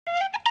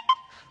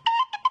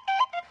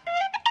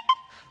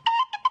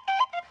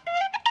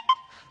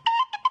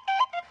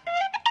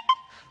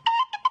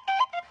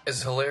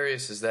As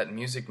hilarious as that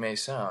music may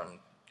sound,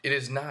 it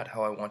is not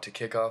how I want to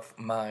kick off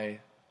my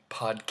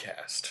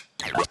podcast.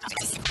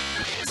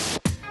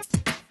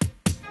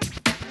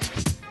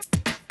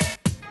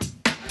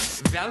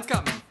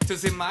 Welcome to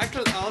the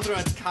Michael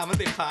Aldred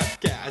Comedy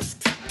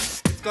Podcast.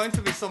 It's going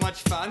to be so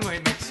much fun where he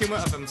makes humor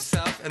of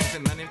himself and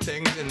the many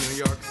things in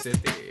New York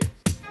City.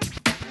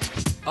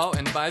 Oh,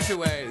 and by the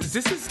way,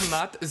 this is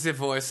not the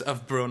voice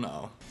of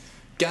Bruno.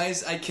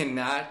 Guys, I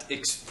cannot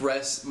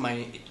express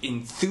my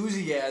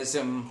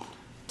enthusiasm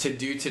to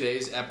do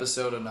today's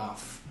episode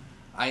enough.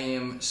 I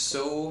am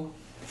so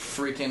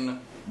freaking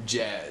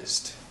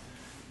jazzed.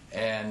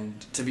 And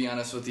to be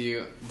honest with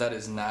you, that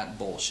is not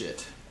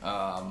bullshit.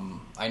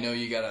 I know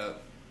you gotta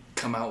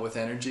come out with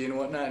energy and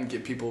whatnot and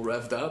get people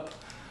revved up,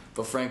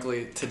 but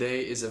frankly, today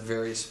is a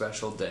very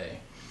special day.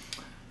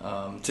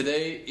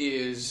 Today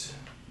is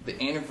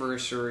the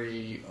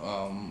anniversary,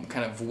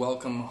 kind of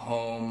welcome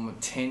home,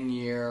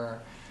 10-year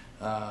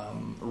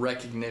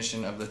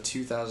recognition of the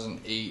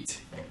 2008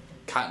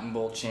 Cotton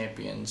Bowl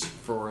champions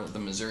for the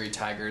Missouri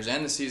Tigers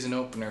and the season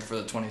opener for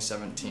the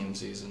 2017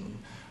 season.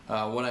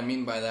 What I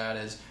mean by that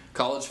is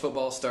college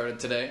football started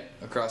today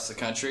across the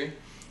country.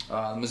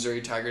 The Missouri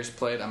Tigers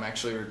played. I'm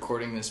actually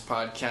recording this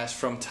podcast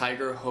from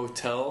Tiger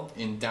Hotel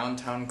in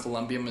downtown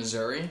Columbia,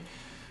 Missouri.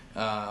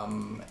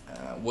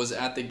 Was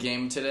at the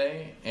game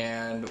today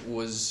and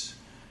was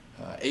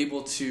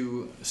able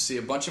to see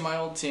a bunch of my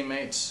old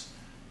teammates,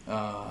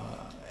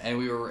 and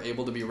we were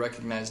able to be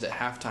recognized at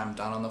halftime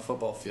down on the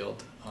football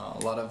field. A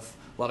lot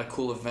of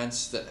cool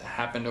events that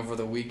happened over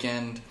the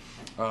weekend.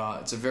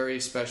 It's a very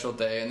special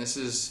day, and this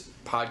is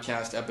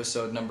podcast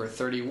episode number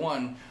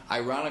 31.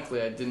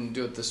 Ironically, I didn't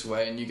do it this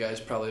way, and you guys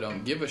probably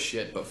don't give a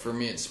shit, but for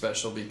me it's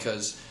special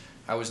because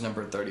I was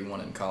number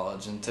 31 in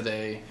college, and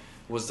today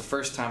was the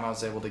first time I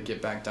was able to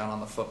get back down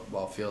on the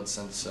football field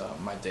since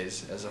my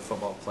days as a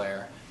football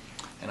player.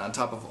 And on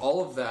top of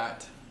all of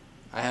that,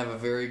 I have a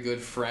very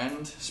good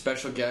friend,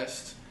 special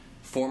guest,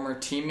 former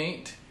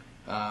teammate,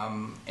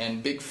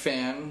 and big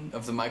fan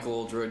of the Michael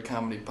Aldred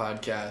Comedy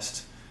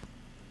Podcast,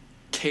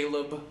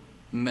 Caleb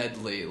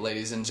Medley,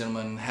 ladies and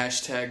gentlemen.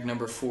 Hashtag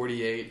number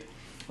 48,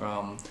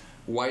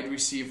 wide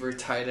receiver,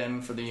 tight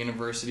end for the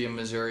University of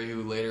Missouri,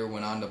 who later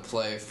went on to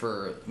play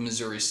for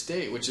Missouri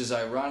State, which is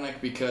ironic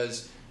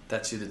because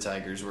that's who the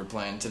Tigers were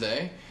playing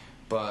today.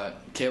 But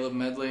Caleb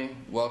Medley,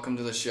 welcome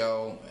to the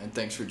show, and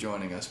thanks for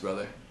joining us,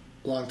 brother.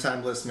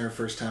 Long-time listener,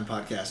 first-time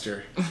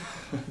podcaster.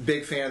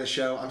 Big fan of the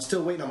show. I'm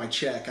still waiting on my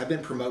check. I've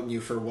been promoting you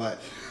for what?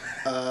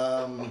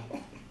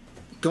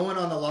 Going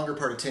on the longer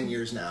part of 10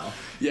 years now.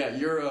 Yeah,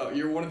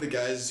 you're one of the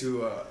guys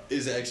who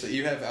is actually,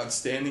 you have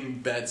outstanding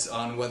bets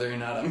on whether or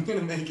not I'm going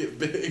to make it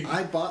big.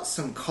 I bought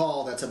some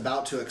call that's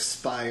about to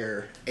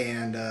expire,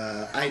 and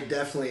I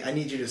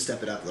need you to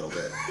step it up a little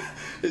bit.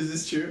 Is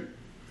this true?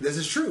 This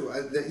is true.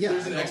 Yeah.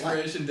 There's an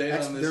expiration date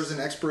on this. There's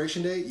an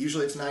expiration date.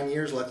 Usually it's 9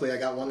 years. Luckily I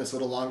got one that's a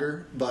little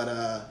longer.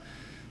 But,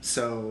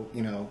 so,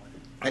 you know.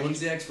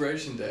 When's the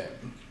expiration date?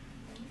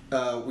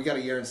 We got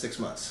a year and 6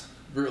 months.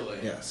 Really?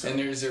 Yeah. So. And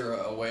is there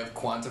a way of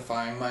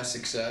quantifying my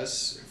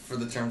success for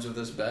the terms of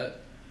this bet?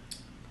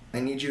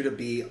 I need you to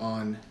be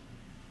on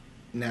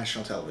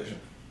national television.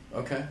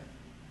 Okay.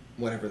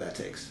 Whatever that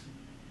takes.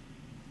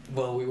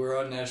 Well, we were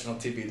on national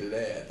TV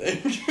today, I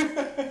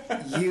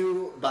think.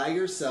 You, by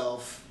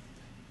yourself,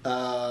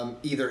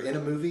 either in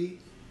a movie,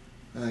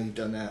 you've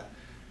done that.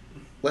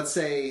 Let's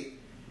say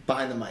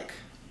behind the mic.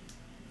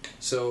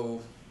 So,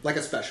 like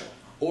a special.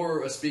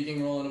 Or a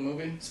speaking role in a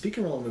movie?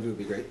 Speaking role in a movie would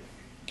be great.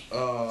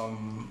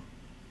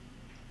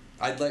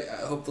 I'd like,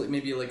 hopefully,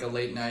 maybe like a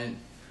late night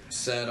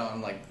set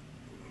on like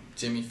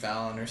Jimmy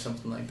Fallon or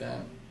something like that.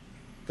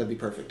 That'd be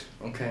perfect.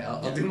 Okay,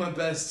 I'll do my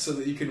best so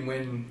that you can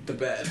win the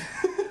bet.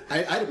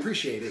 I'd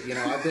appreciate it. You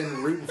know, I've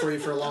been rooting for you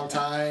for a long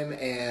time,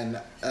 and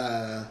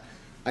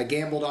I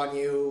gambled on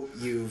you.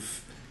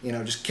 You've,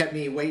 just kept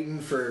me waiting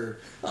for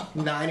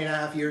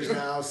 9.5 years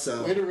now.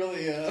 So way to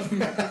really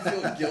make me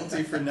feel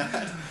guilty for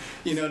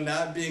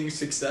not being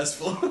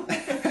successful.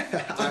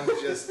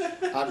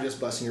 I'm just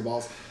busting your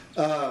balls.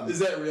 Is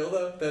that real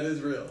though? That is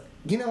real.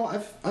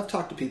 I've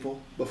talked to people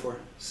before,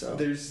 so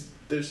there's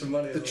some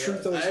money. The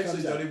truth always comes out. I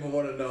actually don't even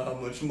want to know how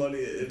much money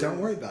it is. Don't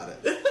worry about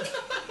it.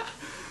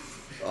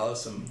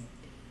 Awesome.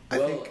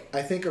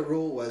 I think a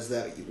rule was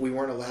that we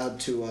weren't allowed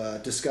to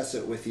discuss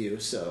it with you.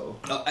 So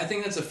I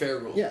think that's a fair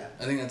rule. Yeah,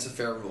 I think that's a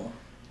fair rule.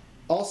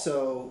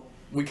 Also,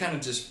 we kind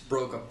of just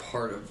broke a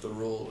part of the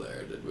rule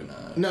there, did we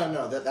not?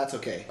 No, that's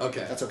okay.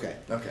 Okay, that's okay.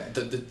 Okay,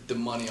 the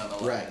money on the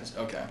lines.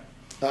 Right.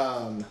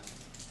 Okay.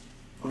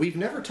 We've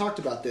never talked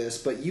about this,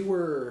 but you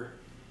were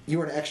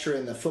an extra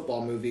in the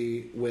football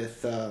movie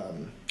with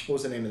what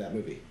was the name of that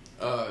movie?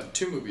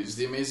 2 movies: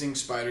 The Amazing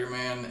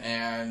Spider-Man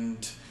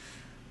and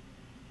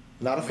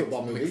not a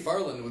football movie.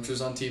 McFarlane, which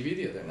was on TV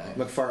the other night.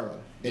 McFarlane,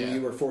 and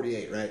you were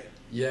 48, right?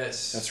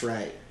 Yes, that's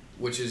right.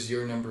 Which is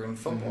your number in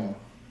football,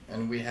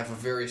 and we have a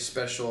very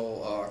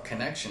special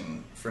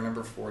connection for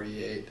number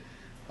 48.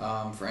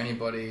 For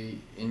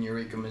anybody in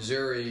Eureka,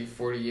 Missouri,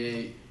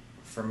 48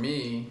 for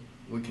me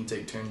we can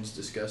take turns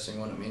discussing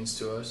what it means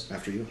to us.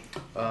 After you.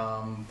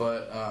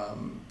 But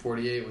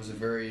 48 was a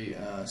very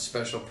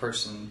special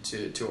person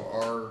to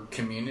our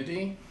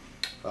community.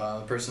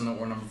 The person that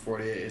wore number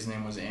 48, his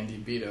name was Andy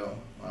Beto,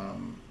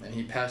 and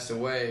he passed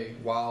away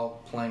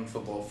while playing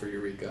football for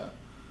Eureka.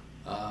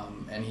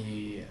 And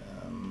he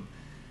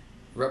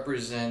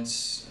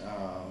represents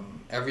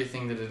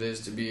everything that it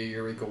is to be a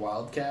Eureka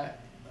Wildcat.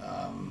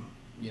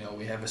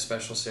 We have a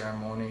special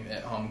ceremony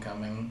at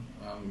homecoming,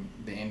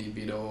 the Andy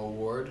Beto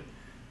Award,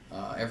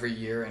 every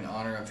year in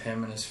honor of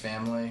him and his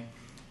family,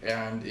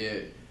 and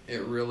it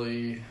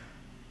really,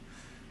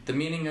 the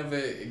meaning of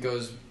it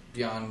goes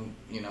beyond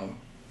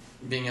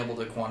being able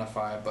to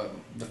quantify. But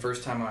the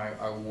first time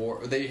I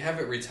wore, they have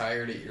it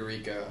retired at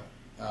Eureka,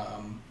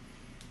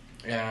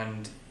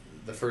 and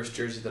the first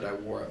jersey that I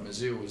wore at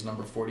Mizzou was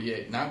number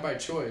 48, not by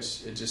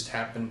choice, it just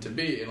happened to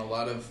be. And a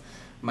lot of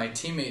my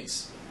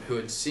teammates who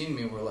had seen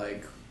me were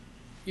like,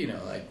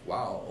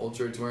 wow, Old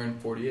George's wearing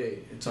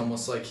 48. It's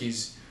almost like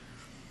he's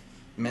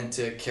meant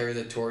to carry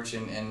the torch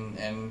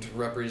and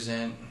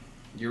represent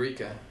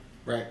Eureka,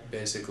 right?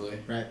 Basically,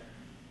 right.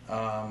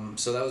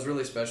 So that was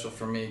really special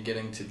for me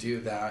getting to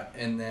do that.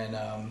 And then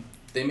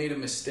they made a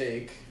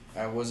mistake.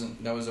 That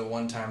was a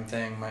one-time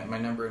thing. My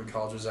number in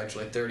college was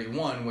actually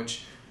 31,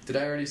 which, did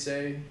I already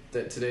say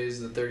that today's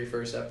the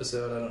 31st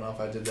episode? I don't know if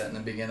I did that in the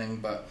beginning,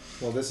 but...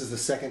 Well, this is the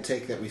second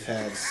take that we've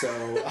had, so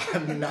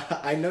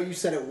I know you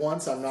said it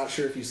once, I'm not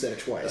sure if you said it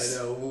twice.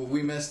 I know.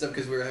 We messed up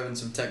because we were having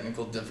some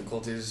technical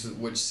difficulties,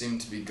 which seem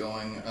to be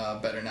going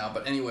better now.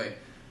 But anyway,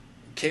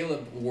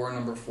 Caleb wore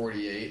number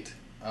 48.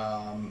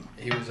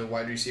 He was a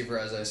wide receiver,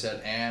 as I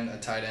said, and a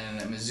tight end.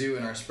 And at Mizzou,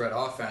 in our spread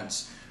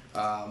offense,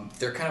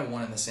 they're kind of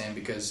one and the same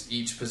because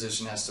each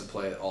position has to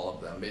play all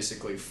of them.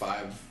 Basically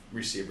 5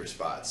 receiver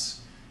spots.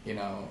 3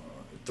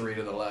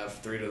 to the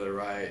left, 3 to the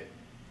right.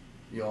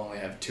 You only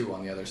have 2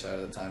 on the other side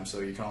of the time, so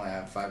you can only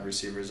have 5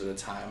 receivers at a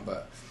time.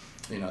 But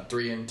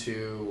 3 and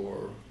 2,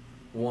 or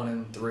 1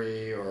 and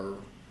 3, or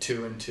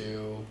 2 and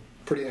 2.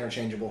 Pretty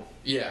interchangeable.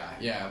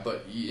 Yeah.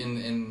 But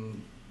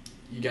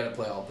you got to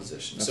play all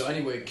positions. So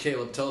anyway,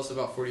 Caleb, tell us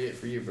about 48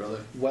 for you, brother.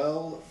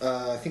 Well,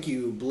 I think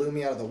you blew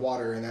me out of the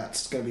water, and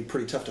that's going to be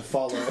pretty tough to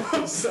follow.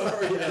 I'm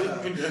sorry.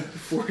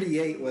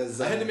 48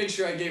 was... I had to make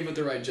sure I gave it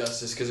the right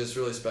justice because it's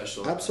really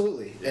special.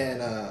 Absolutely.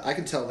 And I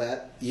can tell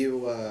that.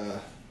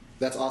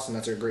 That's awesome.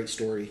 That's a great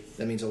story.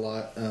 That means a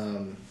lot.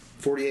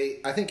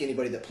 48, I think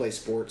anybody that plays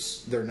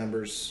sports, their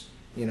numbers,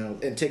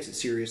 and takes it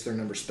serious, their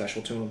numbers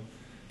special to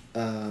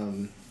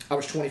them. I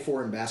was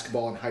 24 in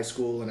basketball in high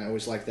school, and I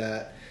always liked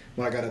that.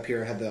 When I got up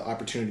here, I had the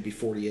opportunity to be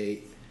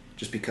 48,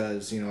 just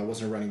because I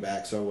wasn't a running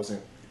back, so I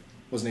wasn't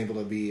able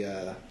to be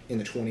in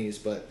the 20s.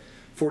 But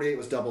 48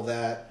 was double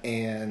that,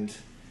 and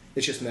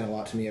it's just meant a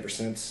lot to me ever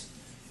since.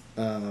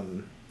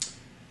 I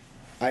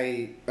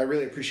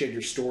really appreciated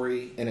your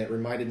story, and it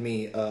reminded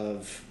me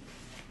of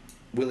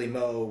Willie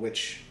Moe,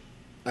 which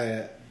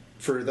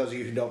for those of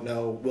you who don't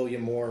know,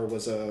 William Moore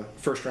was a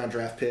first-round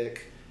draft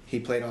pick. He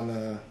played on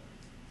the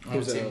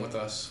team with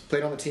us.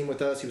 Played on the team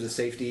with us. He was a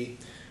safety.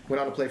 Went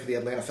on to play for the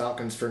Atlanta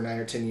Falcons for 9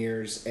 or 10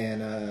 years,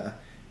 and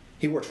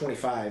he wore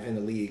 25 in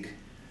the league,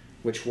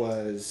 which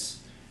was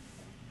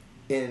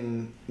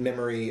in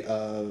memory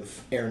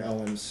of Aaron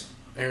Owens.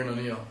 Aaron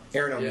O'Neal.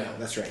 Yeah.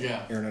 That's right.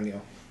 Yeah. Aaron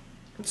O'Neal.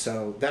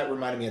 So that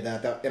reminded me of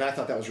that, and I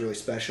thought that was really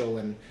special,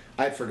 and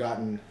I'd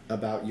forgotten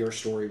about your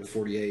story with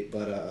 48,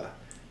 but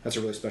that's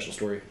a really special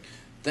story.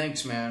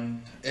 Thanks,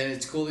 man. And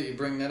it's cool that you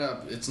bring that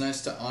up. It's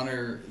nice to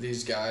honor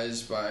these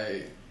guys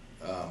by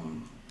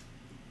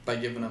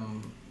giving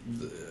them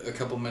a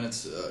couple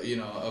minutes,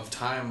 of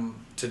time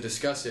to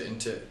discuss it and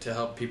to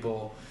help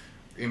people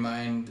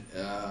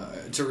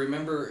to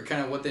remember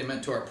kind of what they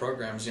meant to our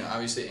programs.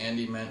 Obviously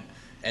Andy meant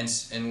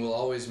and will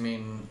always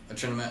mean a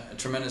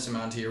tremendous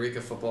amount to Eureka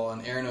football,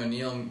 and Aaron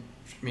O'Neal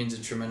means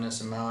a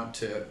tremendous amount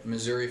to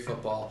Missouri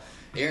football.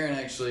 Aaron,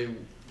 actually,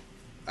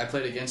 I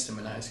played against him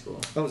in high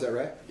school. Oh, is that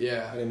right?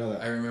 Yeah. I didn't know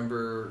that. I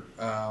remember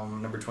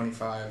number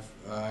 25.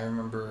 I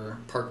remember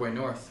Parkway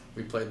North.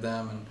 We played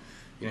them,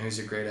 and he's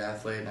a great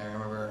athlete, and I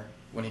remember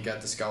when he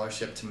got the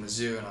scholarship to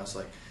Mizzou, and I was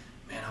like,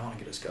 man, I want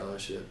to get a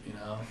scholarship,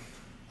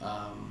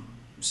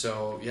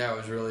 So, yeah, I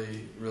was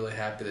really, really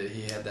happy that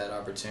he had that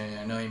opportunity.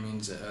 I know he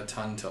means a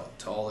ton to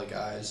all the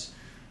guys.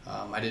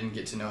 I didn't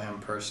get to know him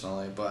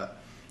personally, but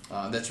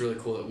that's really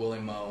cool that Willie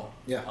Moe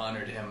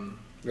honored him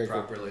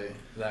properly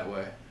that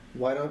way.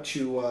 Why don't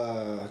you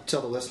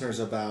tell the listeners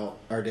about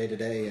our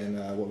day-to-day and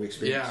what we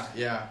experienced?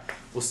 Yeah.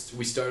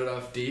 We started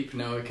off deep.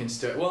 Now we can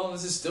start... Well,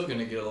 this is still going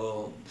to get a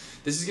little...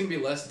 This is going to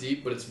be less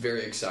deep, but it's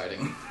very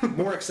exciting.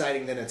 More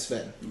exciting than it's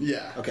been.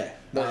 Yeah. Okay.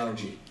 More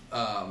energy.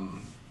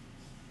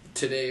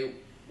 Today,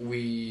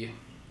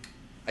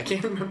 I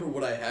can't remember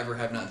what I have or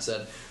have not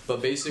said,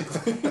 but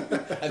basically,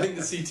 I think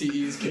the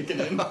CTE is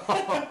kicking in.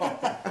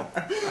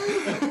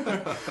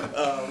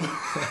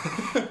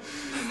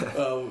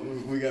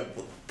 We got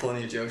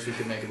plenty of jokes we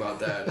could make about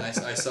that.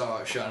 And I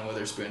saw Sean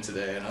Witherspoon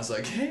today, and I was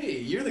like, hey,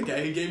 you're the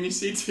guy who gave me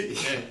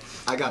CTE.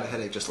 I got a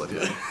headache just like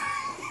that.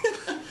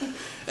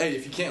 hey,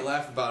 if you can't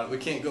laugh about it, we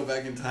can't go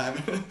back in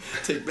time and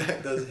take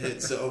back those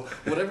hits. So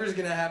whatever's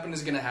gonna happen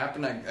is gonna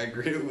happen. I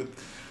greet it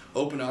with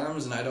open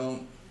arms, and I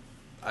don't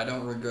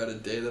regret a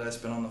day that I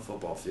spent on the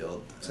football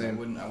field.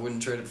 Same. I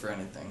wouldn't trade it for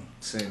anything.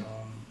 Same.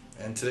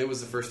 And today was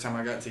the first time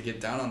I got to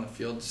get down on the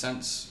field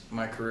since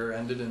my career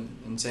ended,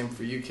 and same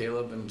for you,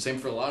 Caleb, and same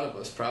for a lot of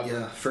us, probably.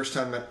 Yeah, first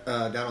time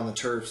down on the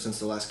turf since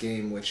the last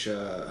game, which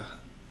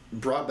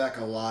brought back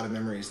a lot of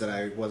memories that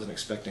I wasn't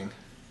expecting.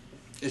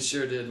 It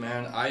sure did,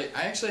 man. I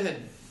actually had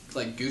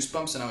like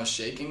goosebumps and I was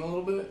shaking a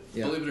little bit.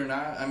 Yeah. Believe it or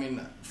not. I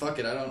mean, fuck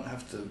it. I don't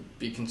have to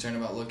be concerned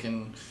about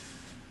looking.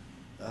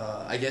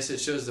 I guess it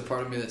shows the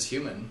part of me that's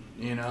human.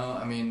 You know,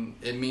 I mean,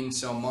 it means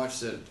so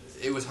much that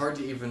it was hard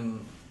to even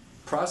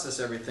process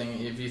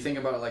everything. If you think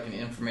about it like an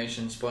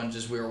information sponge,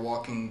 as we were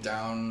walking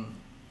down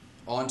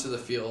onto the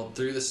field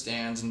through the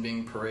stands and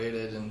being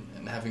paraded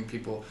and having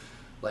people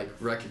like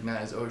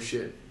recognize, oh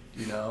shit,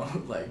 you know,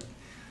 like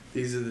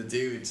these are the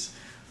dudes.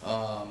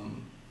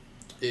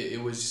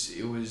 It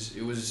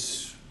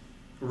was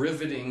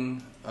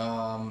riveting,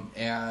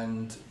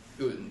 and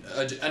an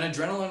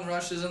adrenaline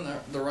rush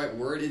isn't the right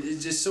word.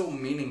 It's just so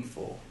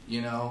meaningful,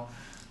 you know,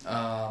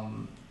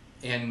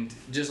 and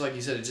just like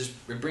you said,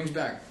 it brings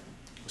back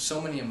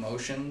so many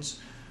emotions,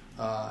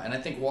 and I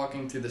think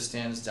walking through the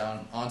stands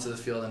down onto the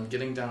field and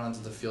getting down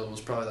onto the field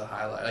was probably the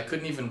highlight. I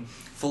couldn't even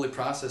fully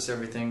process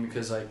everything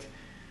because like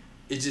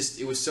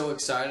it was so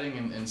exciting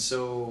and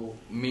so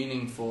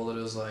meaningful that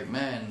it was like,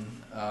 man,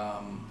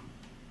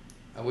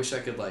 I wish I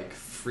could like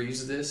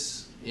freeze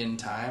this in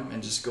time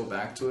and just go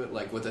back to it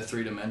like with a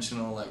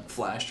 3-dimensional like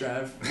flash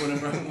drive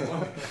whenever I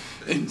want,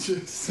 and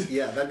just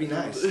that'd be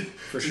nice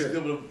for sure. Be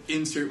able to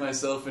insert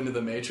myself into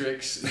the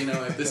Matrix, you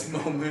know, at this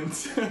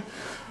moment.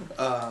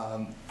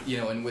 You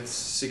know, and with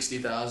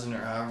 60,000 or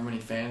however many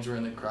fans were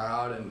in the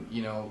crowd, and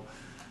you know,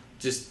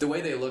 just the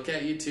way they look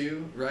at you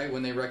too, right?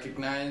 When they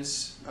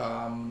recognize,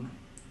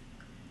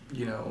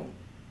 you know,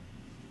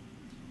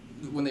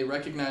 when they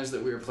recognize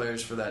that we were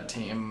players for that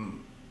team.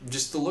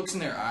 Just the looks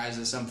in their eyes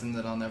is something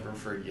that I'll never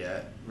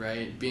forget,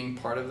 right? Being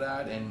part of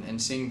that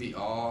and seeing the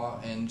awe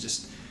and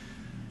just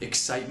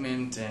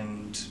excitement,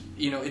 and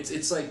you know,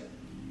 it's like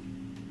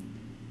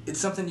it's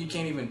something you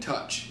can't even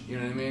touch. You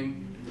know what I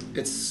mean?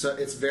 It's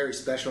very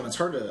special, and it's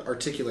hard to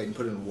articulate and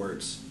put into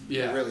words.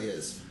 Yeah, it really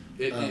is.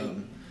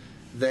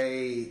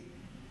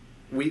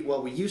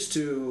 We used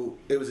to.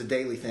 It was a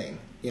daily thing.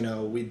 You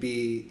know, we'd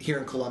be here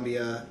in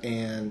Columbia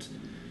and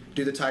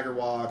do the Tiger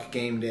Walk,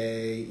 game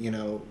day. You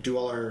know, do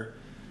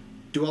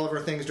all of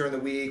our things during the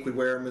week. We'd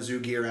wear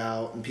Mizzou gear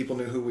out, and people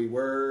knew who we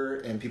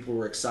were, and people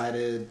were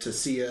excited to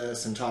see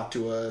us and talk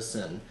to us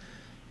and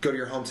go to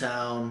your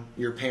hometown,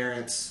 your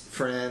parents,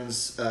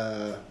 friends,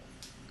 go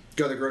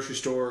to the grocery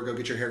store, go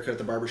get your haircut at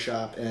the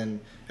barbershop, and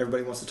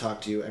everybody wants to talk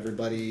to you.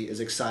 Everybody is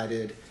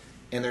excited,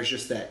 and there's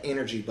just that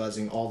energy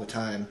buzzing all the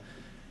time,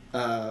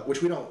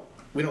 which we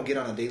don't get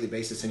on a daily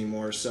basis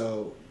anymore.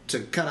 So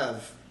to kind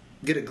of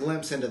get a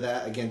glimpse into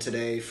that again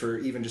today for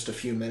even just a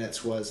few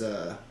minutes was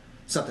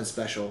something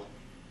special.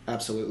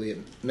 Absolutely, it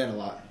meant a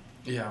lot.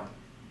 Yeah,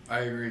 I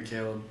agree,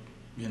 Caleb.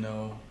 You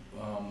know,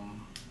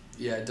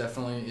 yeah,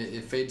 definitely.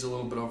 It fades a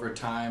little bit over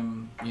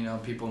time. You know,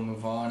 people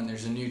move on, and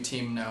there's a new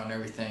team now and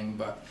everything.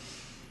 But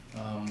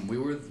we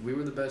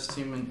were the best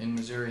team in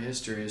Missouri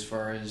history as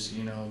far as,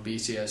 you know,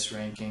 BCS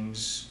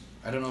rankings.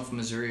 I don't know if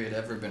Missouri had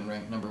ever been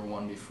ranked number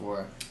 1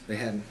 before. They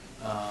hadn't.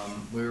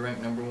 We were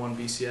ranked number 1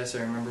 BCS.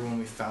 I remember when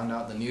we found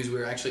out the news. We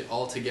were actually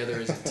all together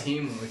as a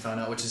team when we found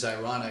out, which is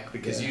ironic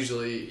because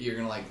usually you're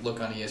gonna like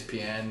look on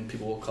ESPN,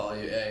 people will call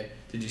you, "Hey,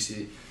 did you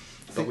see?"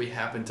 But we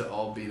happened to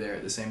all be there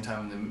at the same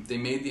time. They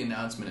made the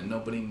announcement and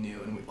nobody knew,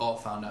 and we all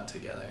found out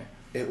together.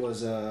 It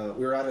was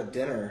we were at a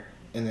dinner,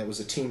 and it was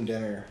a team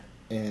dinner,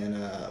 and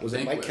was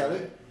it Mike Kelly?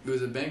 Right? It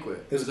was a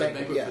banquet. It was a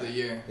banquet for the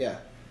year. Yeah,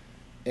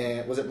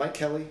 and was it Mike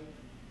Kelly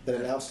that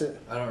announced it?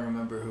 I don't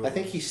remember who. I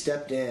think he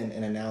stepped in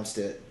and announced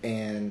it,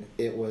 and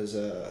it was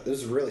a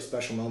really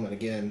special moment.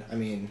 Again, I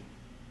mean,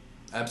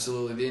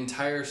 absolutely, the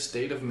entire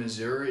state of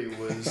Missouri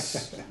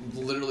was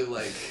literally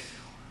like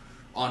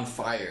on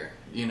fire,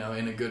 you know,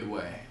 in a good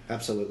way.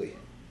 Absolutely.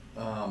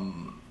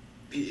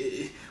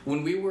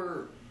 When we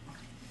were,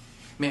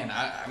 man,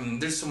 I mean,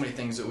 there's so many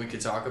things that we could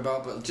talk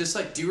about, but just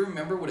like, do you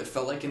remember what it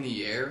felt like in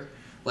the air?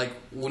 Like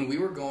when we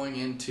were going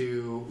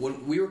into,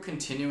 when we were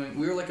continuing,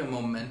 we were like a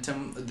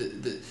momentum.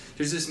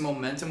 There's this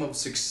momentum of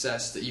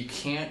success that you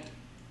can't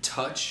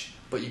touch,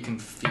 but you can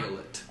feel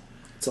it.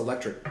 It's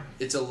electric.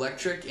 It's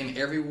electric, and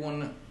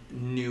everyone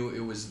knew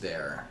it was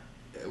there.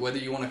 Whether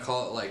you want to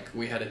call it like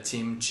we had a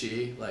team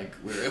chi, like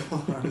we were able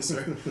to harness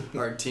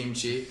our team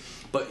chi,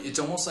 but it's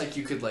almost like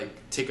you could like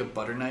take a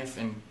butter knife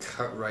and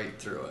cut right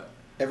through it.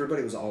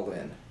 Everybody was all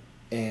in,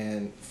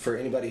 and for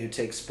anybody who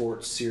takes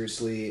sports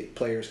seriously,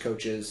 players,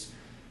 coaches.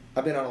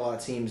 I've been on a lot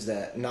of teams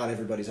that not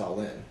everybody's all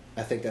in.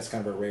 I think that's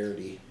kind of a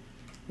rarity.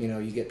 You know,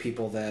 you get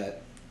people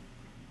that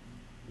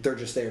they're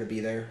just there to be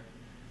there.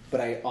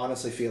 But I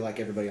honestly feel like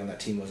everybody on that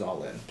team was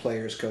all in.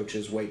 Players,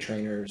 coaches, weight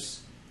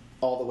trainers,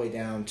 all the way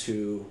down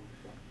to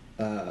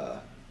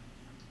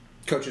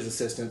coaches'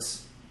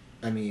 assistants.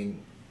 I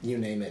mean, you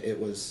name it. It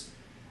was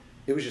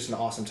just an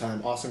awesome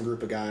time, awesome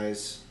group of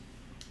guys.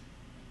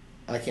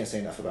 I can't say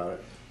enough about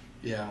it.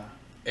 Yeah,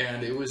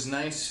 and it was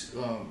nice.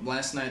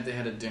 Last night they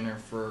had a dinner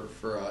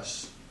for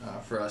us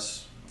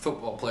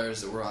football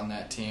players that were on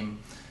that team,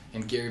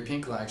 and Gary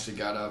Pinkel actually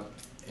got up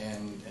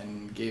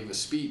and gave a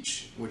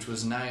speech, which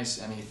was nice,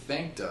 and he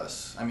thanked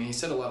us. I mean, he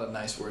said a lot of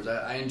nice words.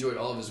 I enjoyed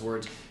all of his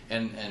words,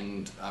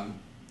 and I'm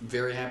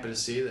very happy to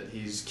see that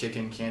he's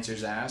kicking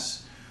cancer's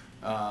ass.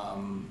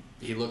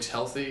 He looks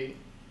healthy.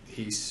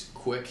 He's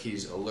quick.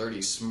 He's alert.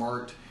 He's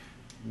smart.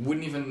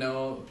 Wouldn't even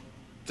know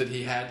that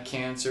he had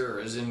cancer,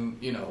 or as in,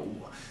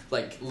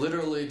 like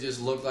literally just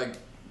looked like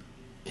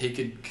he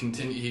could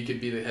continue. He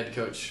could be the head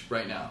coach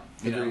right now.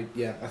 Agreed.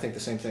 Yeah, I think the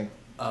same thing.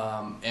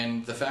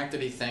 And the fact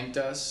that he thanked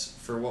us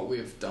for what we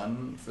have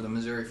done for the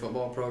Missouri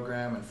football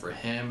program and for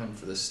him and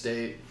for the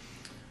state,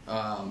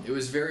 it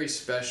was very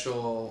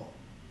special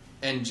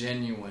and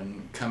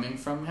genuine coming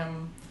from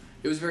him.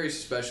 It was very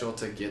special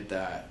to get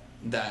that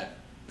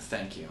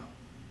thank you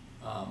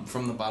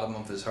from the bottom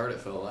of his heart. It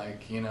felt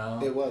like,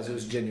 It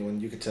was genuine.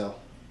 You could tell.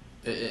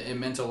 It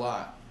meant a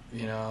lot,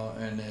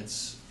 and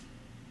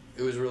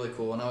it was really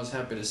cool, and I was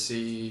happy to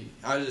see.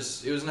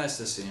 It was nice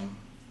to see him,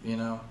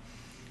 It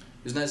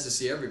was nice to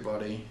see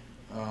everybody,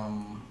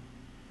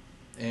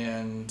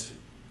 and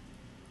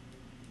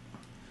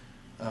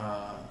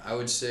I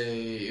would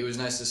say it was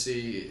nice to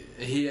see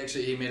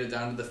he made it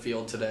down to the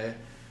field today.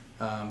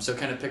 So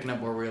kind of picking up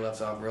where we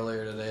left off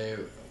earlier today,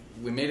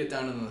 we made it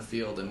down into the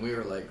field, and we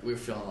were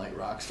feeling like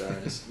rock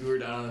stars. We were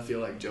down on the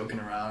field like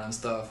joking around and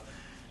stuff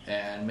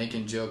and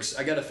making jokes.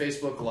 I got a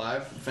Facebook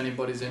Live. If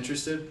anybody's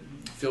interested,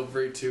 feel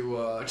free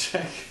to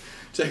check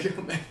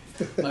out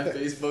my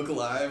Facebook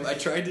Live. I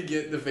tried to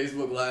get the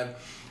Facebook Live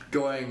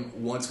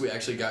going once we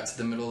actually got to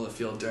the middle of the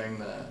field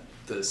during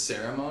the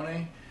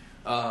ceremony,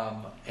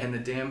 and the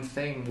damn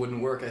thing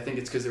wouldn't work. I think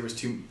it's because there was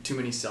too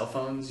many cell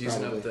phones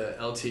using up the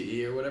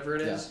LTE or whatever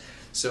it is.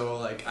 So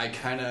like I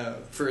kind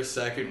of for a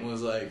second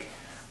was like,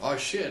 oh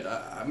shit,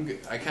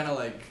 I kind of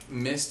like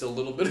missed a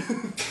little bit of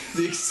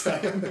the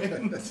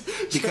excitement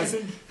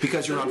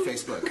because you're on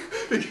Facebook.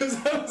 Because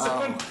I was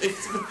on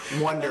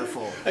Facebook.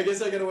 Wonderful. I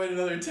guess I gotta wait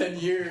another 10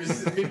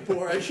 years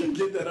before I can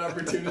get that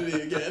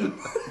opportunity again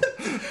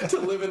to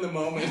live in the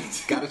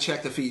moment. Gotta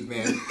check the feed,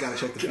 man.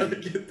 Gotta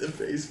get the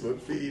Facebook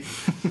feed.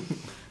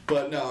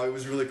 But no, it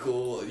was really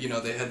cool.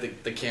 They had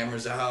the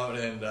cameras out,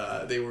 and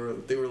they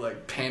were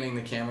like panning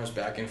the cameras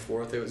back and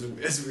forth. It was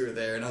as we were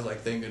there, and I was like,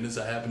 thank goodness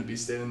I happen to be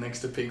standing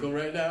next to Pinkel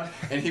right now.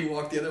 And he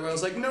walked the other way. I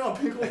was like, no,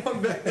 Pinkel,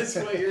 walk back this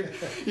way.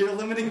 You're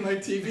limiting my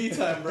TV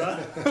time, bro.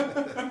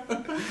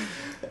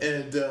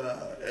 And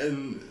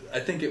I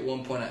think at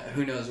one point,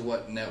 who knows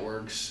what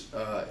networks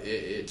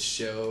it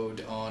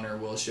showed on or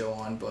will show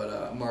on,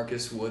 but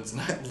Marcus Woods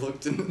and I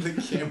looked into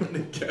the camera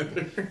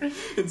together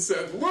and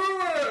said,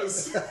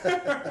 Lewis!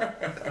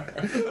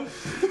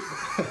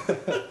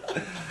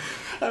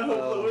 I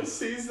hope Lewis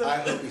sees that. I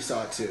hope he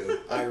saw it too.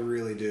 I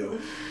really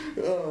do.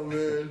 Oh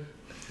man!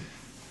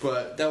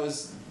 But that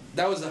was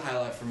the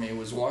highlight for me.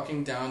 Was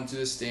walking down to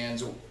the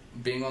stands,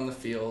 being on the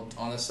field,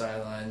 on the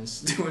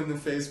sidelines, doing the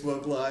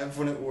Facebook Live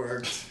when it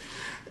worked,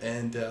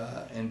 and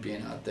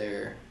being out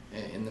there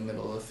in the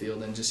middle of the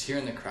field and just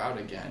hearing the crowd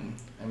again.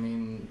 I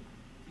mean,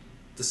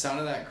 the sound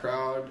of that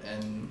crowd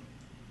and.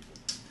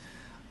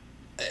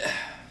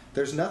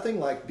 There's nothing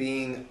like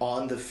being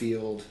on the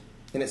field,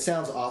 and it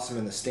sounds awesome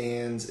in the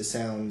stands. It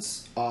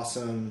sounds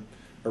awesome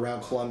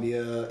around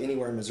Columbia,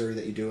 anywhere in Missouri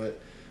that you do it.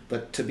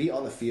 But to be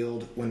on the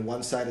field when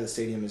one side of the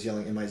stadium is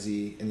yelling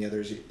MIZ and the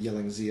other is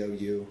yelling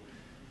ZOU,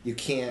 you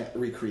can't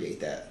recreate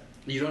that.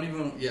 You don't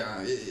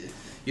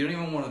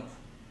even want to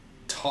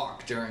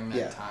talk during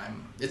that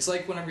time. It's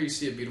like whenever you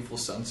see a beautiful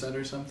sunset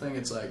or something,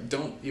 it's like we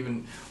don't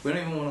even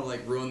want to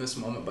like ruin this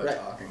moment by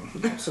talking.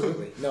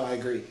 Absolutely. No, I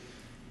agree.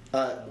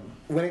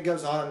 When it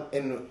goes on,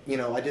 and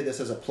I did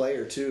this as a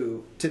player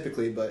too,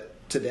 typically, but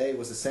today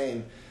was the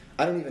same.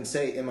 I don't even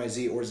say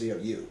MIZ or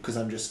ZOU because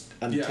I'm taking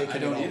it all in. I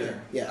don't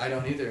either. Yeah, I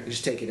don't either. You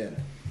just take it in.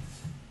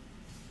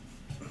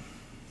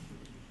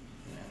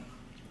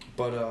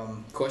 But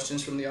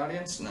questions from the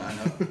audience? No, I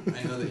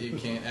know that you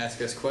can't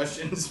ask us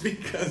questions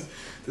because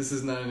this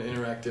is not an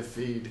interactive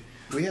feed.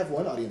 We have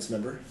one audience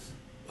member.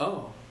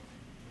 Oh,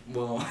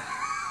 well.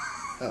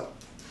 Oh.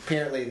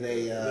 Apparently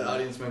the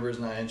audience member is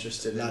not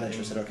interested.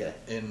 Okay.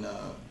 In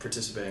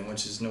participating,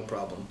 which is no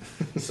problem.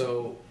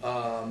 So,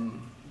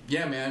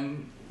 yeah,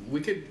 man,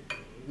 we could.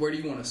 Where do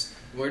you want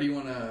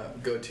to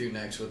go to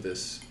next with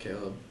this,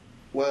 Caleb?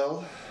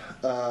 Well,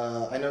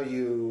 I know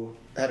you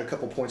had a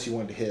couple points you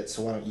wanted to hit,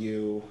 so why don't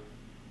you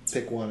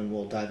pick one and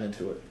we'll dive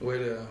into it. Way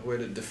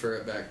to defer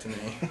it back to me.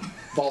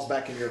 Ball's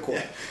back in your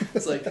court.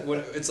 It's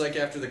like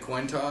after the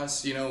coin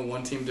toss,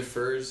 one team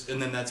defers, and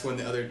then that's when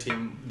the other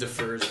team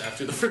defers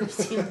after the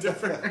first team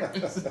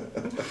defers.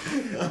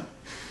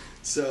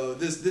 So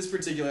this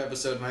particular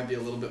episode might be a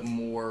little bit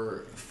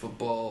more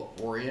football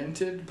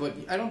oriented, but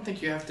I don't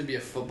think you have to be a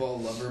football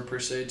lover per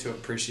se to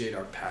appreciate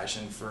our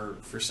passion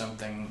for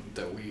something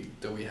that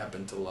we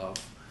happen to love.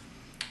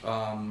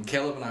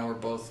 Caleb and I were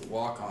both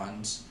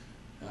walk-ons,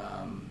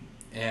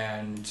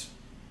 and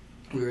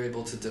we were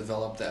able to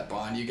develop that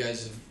bond. You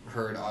guys have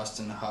heard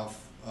Austin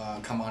Huff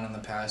come on in the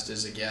past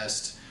as a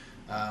guest.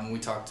 We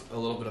talked a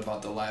little bit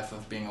about the life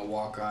of being a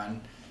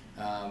walk-on,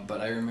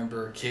 but I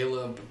remember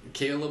Caleb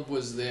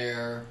was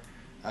there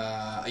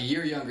a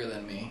year younger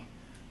than me.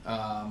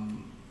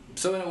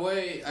 So in a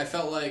way, I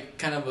felt like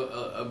kind of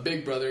a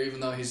big brother,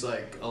 even though he's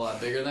like a lot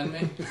bigger than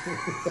me.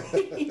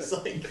 He's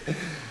like,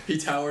 he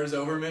towers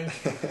over me.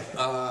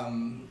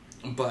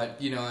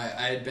 But, you know,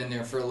 I had been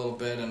there for a little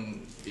bit,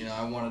 and, you know,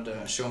 I wanted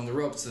to show him the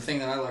ropes. The thing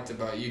that I liked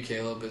about you,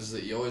 Caleb, is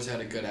that you always had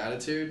a good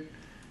attitude,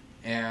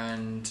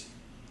 and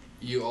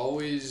you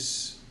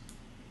always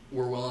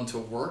were willing to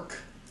work,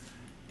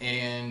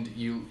 and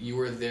you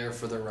were there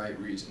for the right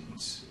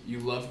reasons. You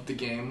loved the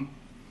game,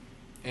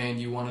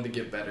 and you wanted to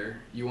get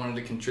better. You wanted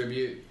to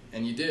contribute,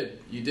 and you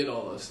did. You did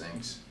all those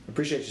things. I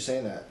appreciate you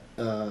saying that.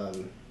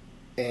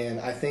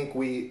 And I think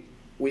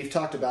we've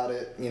talked about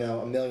it, you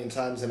know, a million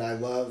times, and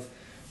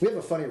we have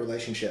a funny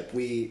relationship.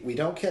 We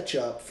don't catch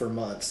up for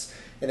months,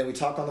 and then we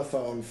talk on the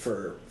phone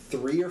for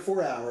 3 or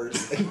 4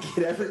 hours and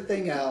get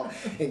everything out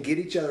and get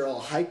each other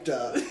all hyped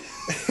up.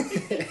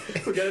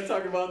 We got to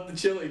talk about the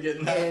chili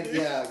getting hot. And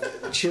yeah,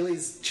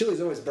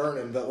 chili's always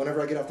burning, but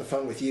whenever I get off the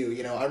phone with you,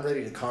 you know, I'm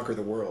ready to conquer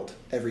the world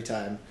every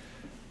time.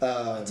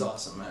 That's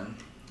awesome, man.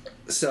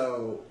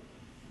 So,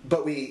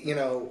 but we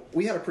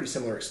had a pretty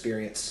similar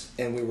experience,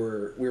 and we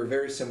were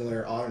very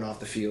similar on and off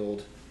the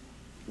field,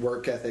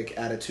 work ethic,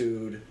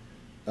 attitude.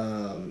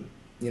 You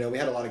know, we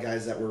had a lot of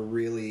guys that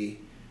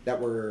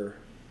were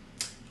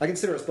I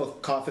consider us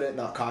both confident,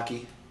 not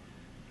cocky.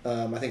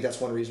 I think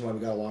that's one reason why we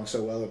got along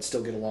so well and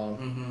still get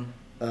along.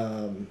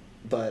 Mm-hmm.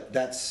 But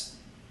that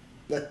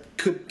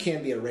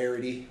can be a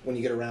rarity when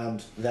you get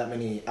around that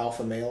many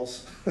alpha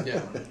males. Yeah,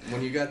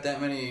 when you got that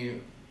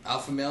many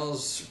alpha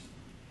males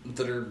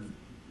that are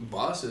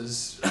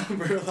bosses,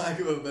 for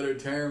lack of a better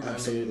term.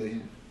 Absolutely. I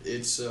mean,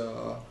 it's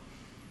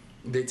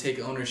they take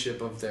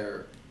ownership of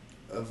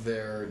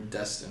their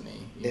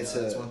destiny.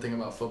 That's one thing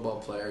about football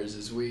players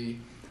is we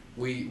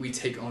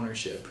take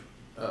ownership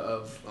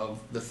of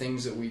the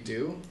things that we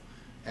do,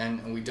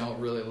 and we don't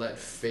really let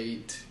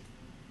fate.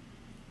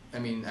 I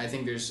mean, I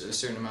think there's a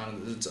certain amount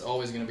of it's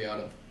always going to be out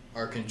of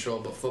our control,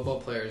 but football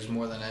players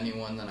more than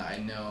anyone that I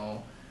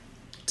know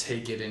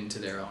take it into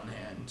their own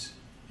hands,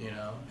 you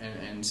know,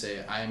 and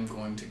say, I'm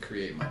going to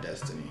create my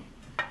destiny.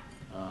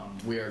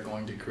 We are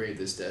going to create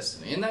this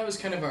destiny. And that was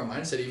kind of our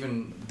mindset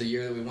even the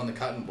year that we won the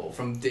Cotton Bowl.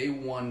 From day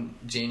one,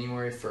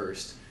 January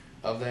 1st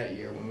of that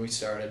year when we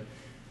started,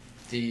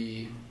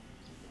 we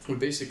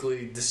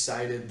basically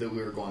decided that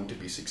we were going to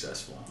be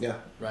successful. Yeah.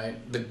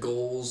 Right? The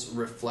goals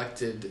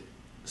reflected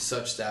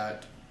such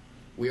that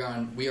we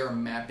are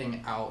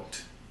mapping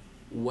out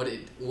what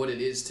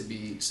it is to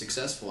be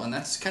successful. And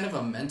that's kind of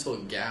a mental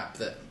gap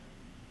that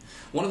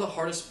one of the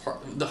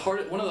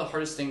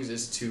hardest things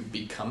is to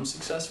become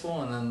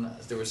successful, and then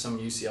there was some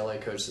UCLA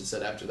coach that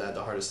said after that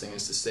the hardest thing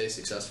is to stay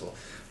successful.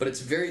 But it's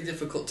very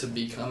difficult to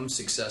become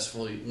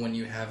successful when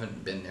you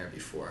haven't been there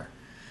before.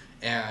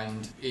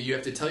 And you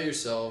have to tell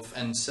yourself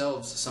and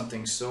selves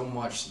something so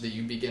much that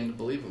you begin to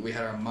believe it. We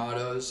had our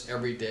mottos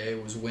every day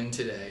was win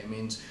today. It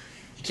means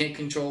you can't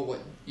control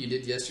what you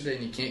did yesterday,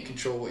 and you can't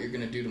control what you're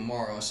going to do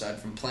tomorrow aside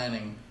from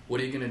planning. What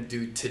are you going to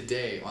do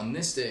today, on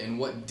this day, and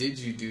what did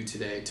you do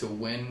today to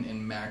win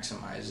and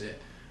maximize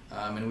it?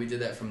 And we did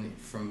that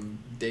from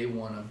day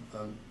one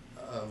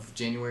of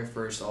January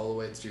 1st all the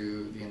way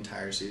through the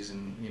entire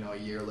season, you know, a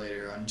year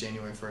later on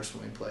January 1st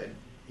when we played,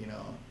 you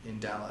know, in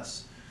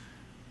Dallas.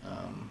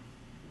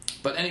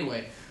 But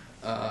anyway,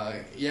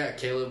 yeah,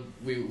 Caleb,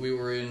 we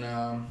were in,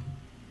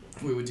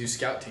 we would do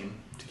scout team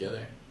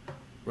together,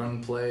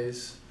 run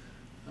plays.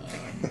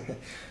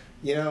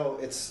 You know,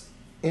 it's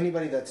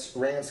anybody that's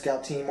ran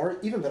scout team or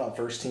even been on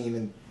first team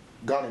and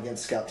gone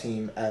against scout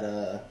team at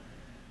a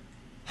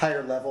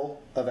higher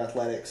level of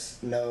athletics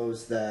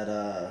knows that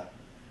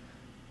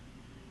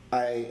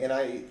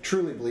I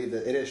truly believe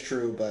that it is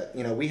true. But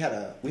you know, we had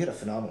a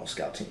phenomenal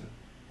scout team.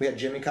 We had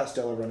Jimmy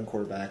Costello running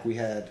quarterback. We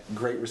had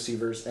great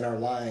receivers, and our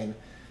line,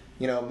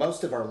 you know,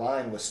 most of our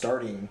line was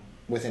starting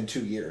within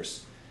 2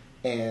 years,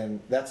 and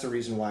that's the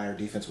reason why our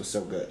defense was so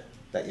good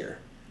that year.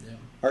 Yeah.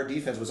 Our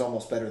defense was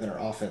almost better than our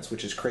offense,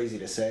 which is crazy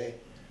to say,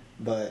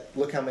 but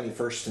look how many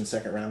first and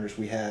second rounders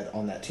we had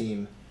on that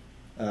team,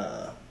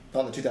 on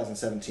the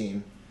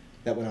 2017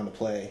 that went on to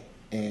play,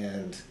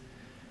 and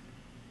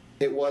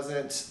it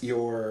wasn't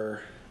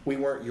we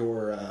weren't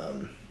your,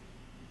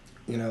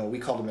 you know, we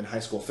called them in high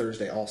school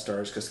Thursday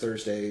All-Stars because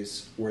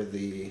Thursdays were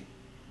the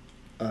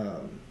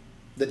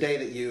day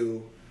that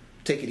you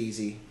take it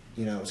easy.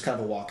 You know, it's kind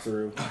of a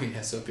walkthrough. Oh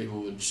yeah, so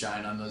people would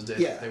shine on those days.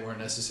 Yeah. If they weren't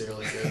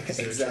necessarily good because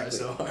they Exactly.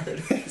 were trying so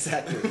hard.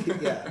 Exactly.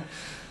 Yeah,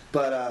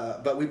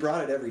 but we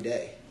brought it every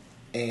day,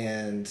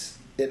 and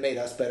it made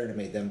us better and it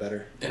made them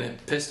better. And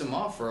it pissed them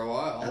off for a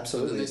while.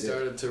 Absolutely, But then they it did.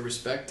 started to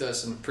respect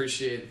us and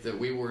appreciate that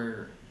we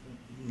were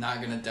not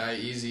going to die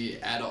easy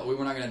at all. We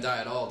were not going to die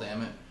at all,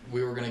 damn it.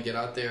 We were going to get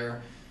out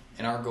there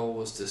and our goal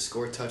was to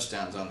score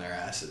touchdowns on their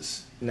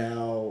asses.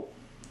 Now,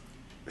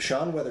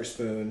 Sean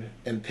Weatherspoon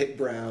and Pick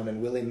Brown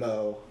and Willie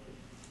Moe,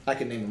 I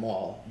can name them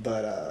all,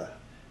 but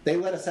they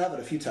let us have it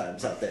a few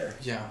times out there.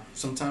 Yeah,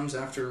 sometimes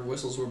after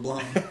whistles were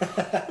blown.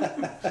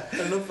 I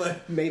don't know if I...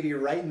 Maybe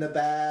right in the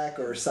back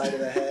or side of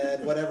the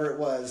head, whatever it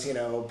was,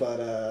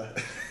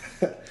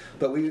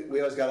 but we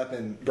always got up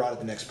and brought it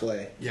the next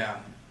play. Yeah.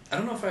 I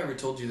don't know if I ever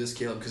told you this,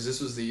 Caleb, because this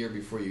was the year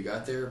before you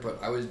got there,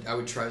 but I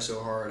would try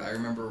so hard. I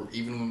remember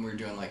even when we were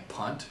doing like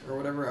punt or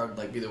whatever, I would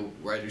like be the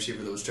wide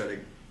receiver that was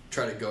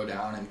try to go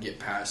down and get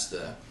past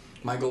the...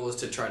 My goal was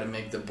to try to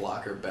make the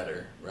blocker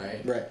better, right?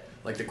 Right.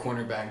 Like the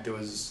cornerback that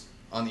was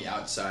on the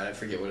outside, I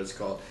forget what it's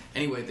called.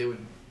 Anyway, they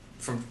would,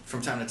 from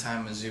time to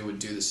time, Mizzou would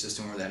do the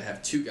system where they'd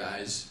have two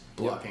guys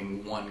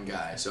blocking one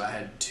guy. So I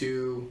had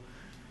two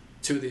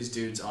of these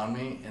dudes on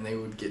me, and they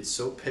would get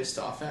so pissed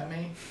off at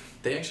me.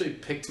 They actually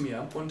picked me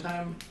up one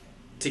time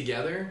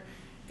together,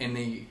 and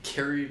they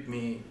carried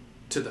me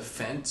to the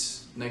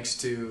fence next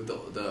to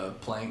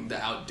the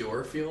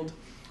outdoor field,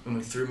 and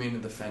they threw me into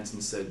the fence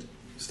and said,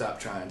 "Stop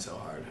trying so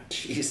hard."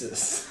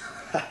 Jesus.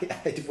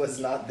 I was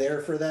not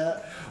there for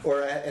that,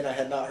 and I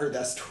had not heard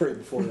that story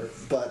before,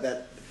 but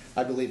that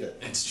I believe it.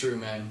 It's true,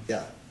 man.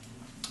 Yeah.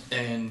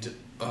 And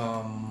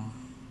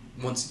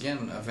once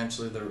again,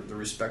 eventually the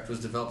respect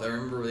was developed. I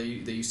remember they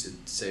used to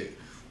say,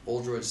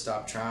 "Oldroyd,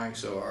 stop trying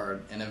so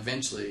hard," and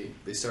eventually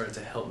they started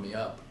to help me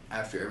up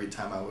after every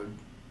time I would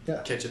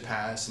catch a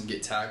pass and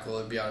get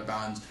tackled and be out of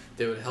bounds.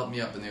 They would help me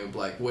up, and they would be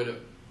like, "Way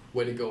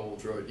to go,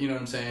 Oldroyd." You know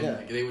what I'm saying? Yeah.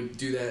 Like, they would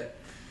do that.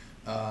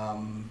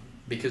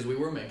 Because we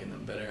were making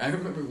them better. I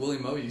remember Willie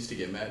Moe used to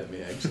get mad at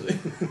me, actually.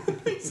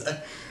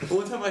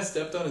 One time I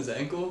stepped on his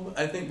ankle,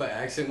 I think by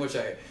accident, which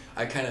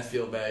I kind of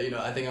feel bad.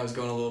 I think I was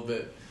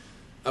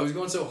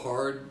going so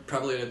hard,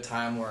 probably at a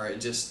time where I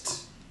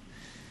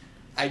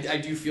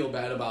do feel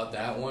bad about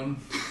that one.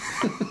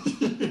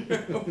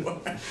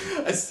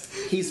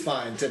 He's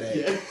fine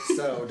today,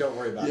 so don't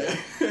worry about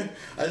it.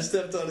 I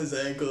stepped on his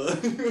ankle,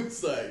 and it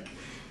was like,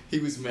 he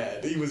was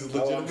mad. He was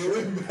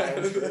legitimately mad.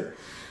 I'm sure.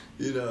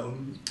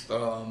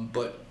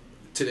 But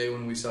today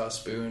when we saw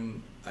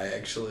Spoon,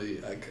 I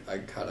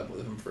caught up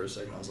with him for a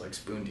second. I was like,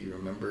 "Spoon, do you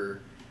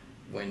remember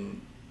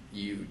when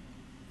you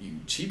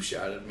cheap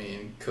shot at me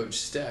and Coach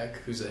Steck,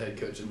 who's the head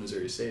coach of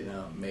Missouri State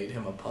now, made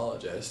him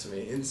apologize to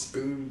me?" And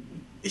Spoon,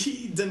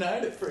 he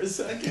denied it for a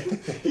second.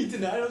 He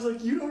denied it. I was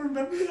like, "You don't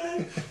remember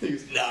that?" He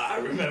goes, "Nah, I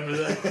remember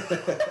that."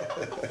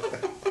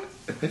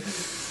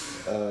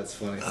 Oh, that's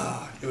funny.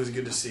 It was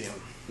good to see him.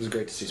 It was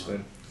great to see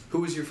Spoon. Who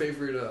was your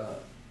favorite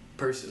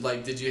person?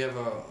 Like, did you have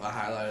a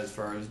highlight as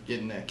far as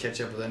getting to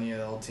catch up with any of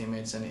the old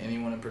teammates?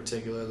 Anyone in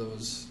particular that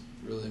was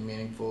really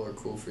meaningful or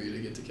cool for you to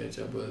get to catch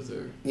up with?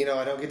 Or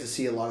I don't get to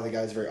see a lot of the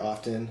guys very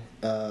often.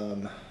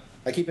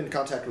 I keep in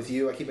contact with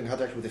you. I keep in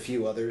contact with a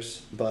few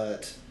others,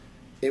 but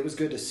it was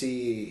good to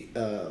see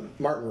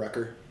Martin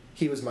Rucker.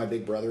 He was my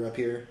big brother up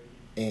here,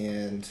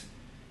 and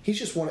he's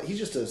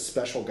just a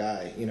special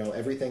guy.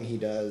 Everything he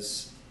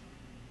does,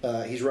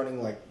 he's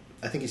running, like,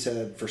 I think he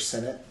said for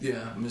Senate.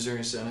 Yeah,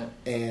 Missouri Senate.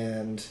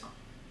 And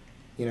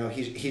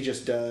he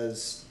just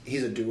does.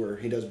 He's a doer.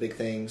 He does big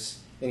things,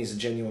 and he's a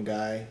genuine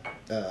guy.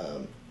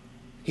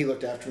 He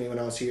looked after me when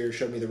I was here,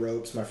 showed me the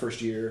ropes my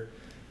first year.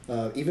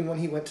 Even when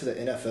he went to the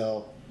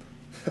NFL,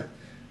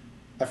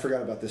 I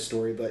forgot about this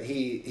story, but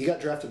he got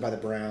drafted by the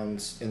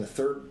Browns in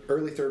the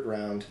early third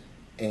round,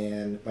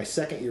 and my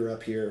second year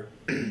up here,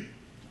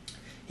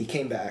 he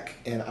came back,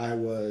 and I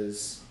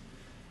was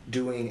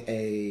doing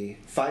a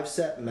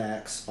 5-set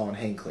max on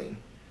hang clean,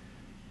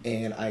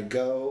 and I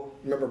go.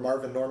 Remember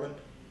Marvin Norman?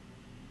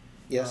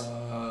 Yes.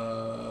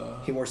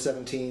 He wore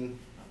 17.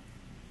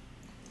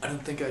 I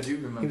don't think I do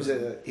remember.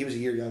 He was a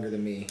year younger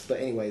than me, but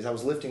anyways, I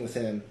was lifting with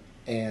him,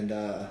 and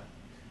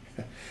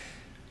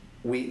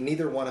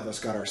neither one of us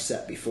got our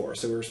set before,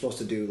 so we were supposed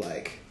to do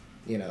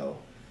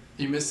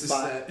You missed the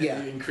set,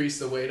 and you increased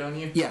the weight on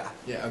you. Yeah.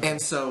 Yeah. Okay.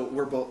 And so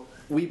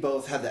we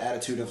both had the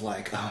attitude of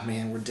like, oh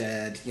man, we're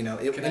dead. I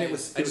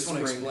just want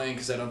to explain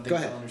because I don't think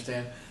they'll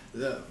understand.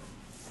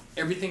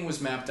 Everything was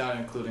mapped out,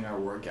 including our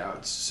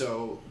workouts.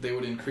 So they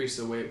would increase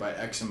the weight by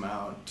X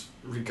amount,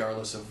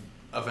 regardless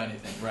of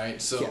anything,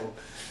 right? So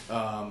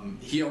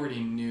he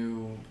already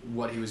knew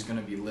what he was going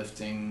to be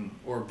lifting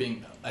or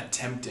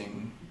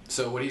attempting.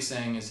 So what he's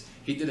saying is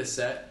he did a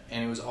set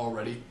and it was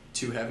already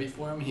too heavy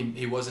for him.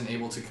 He wasn't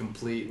able to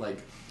complete,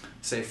 like,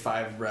 say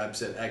 5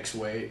 reps at X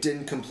weight.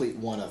 Didn't complete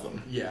one of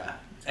them. Yeah.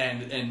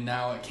 And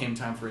now it came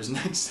time for his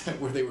next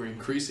set where they were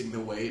increasing the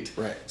weight.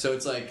 Right. So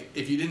it's like,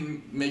 if you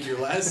didn't make your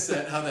last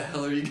set, how the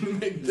hell are you going to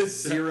make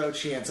this set? Zero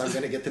chance I'm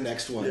going to get the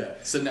next one. Yeah.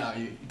 So now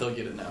they'll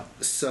get it now.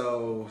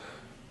 So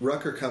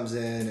Rucker comes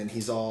in and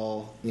he's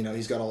all,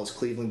 he's got all his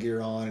Cleveland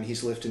gear on and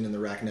he's lifting in the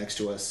rack next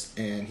to us,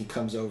 and he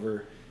comes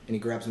over and he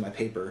grabs my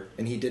paper,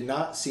 and he did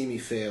not see me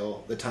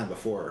fail the time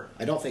before.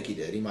 I don't think he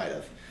did. He might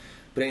have.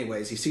 But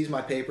anyways, he sees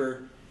my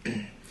paper,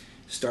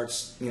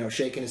 starts,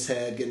 shaking his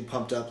head, getting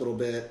pumped up a little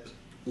bit,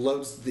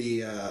 loads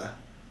the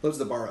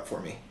bar up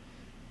for me.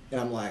 And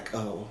I'm like,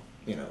 oh,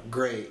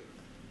 great.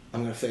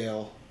 I'm going to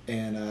fail.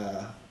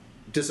 and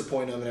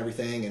disappoint him and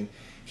everything. And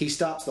he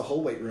stops the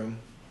whole weight room,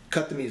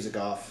 cut the music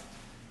off.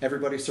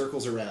 Everybody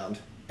circles around,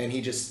 and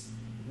he just,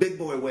 big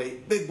boy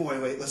weight,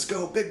 let's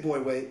go, big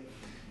boy weight.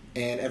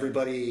 And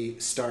everybody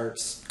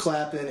starts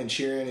clapping and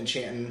cheering and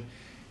chanting.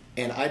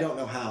 And I don't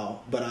know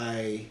how, but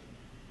I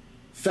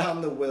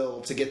found the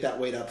will to get that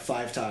weight up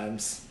 5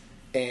 times.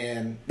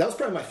 And that was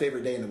probably my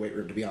favorite day in the weight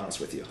room, to be honest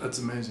with you. That's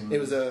amazing. It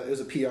was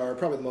a PR,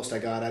 probably the most I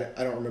got.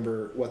 I don't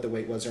remember what the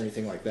weight was or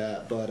anything like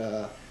that,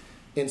 but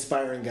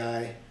inspiring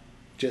guy,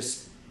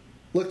 just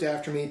looked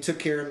after me, took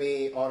care of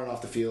me on and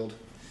off the field.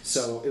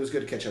 So it was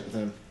good to catch up with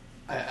him.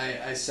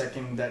 I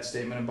second that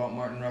statement about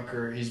Martin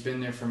Rucker. He's been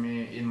there for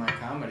me in my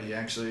comedy.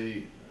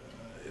 Actually,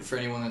 for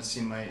anyone that's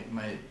seen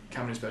my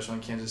comedy special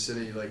in Kansas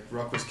City, like,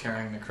 Ruck was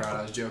carrying the crowd.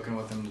 I was joking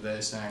with him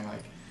today, saying,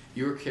 like,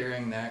 you were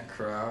carrying that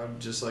crowd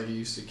just like you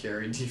used to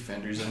carry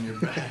defenders on your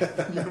back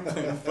when you were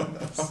playing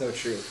football. So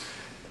true.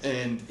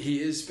 And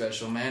he is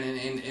special, man.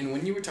 And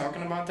when you were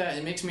talking about that,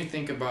 it makes me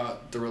think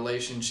about the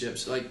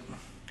relationships. Like,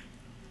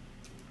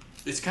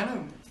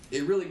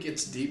 it really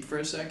gets deep for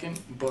a second,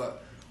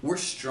 but we're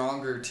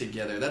stronger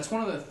together. That's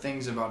one of the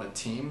things about a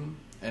team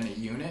and a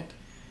unit,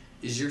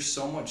 is you're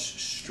so much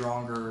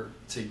stronger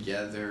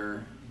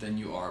together than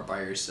you are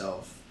by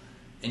yourself.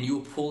 And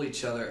you'll pull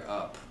each other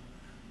up.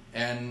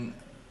 And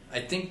I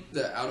think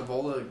that out of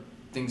all the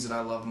things that I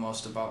love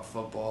most about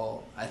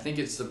football, I think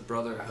it's the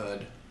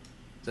brotherhood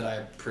that I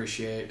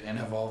appreciate and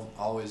have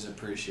always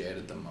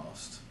appreciated the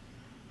most.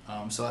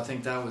 So I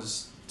think that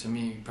was, to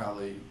me,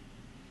 probably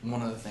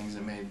one of the things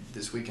that made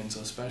this weekend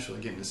so special,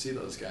 getting to see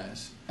those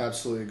guys.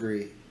 Absolutely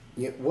agree.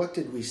 Yeah, what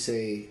did we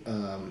say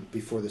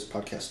before this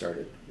podcast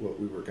started, what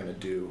we were going to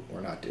do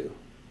or not do?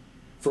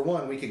 For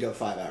one, we could go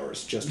 5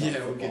 hours just on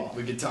football.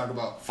 We could talk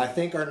about... I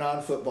think our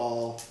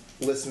non-football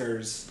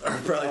listeners are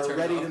probably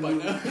ready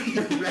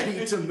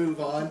to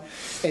move on,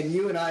 and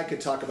you and I could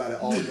talk about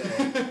it all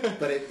day.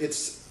 But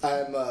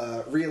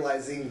I'm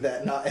realizing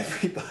that not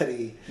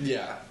everybody.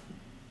 Yeah.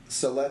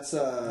 So let's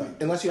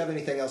unless you have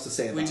anything else to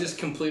say about it. We just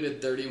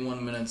completed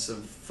 31 minutes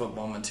of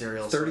football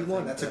material.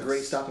 31. That's a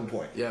great stopping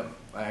point. Yep,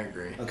 I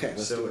agree. Okay,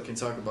 let's do it. So we can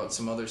talk about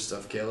some other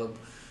stuff, Caleb.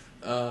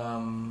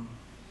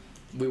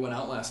 We went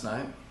out last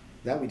night.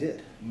 That we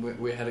did.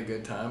 We had a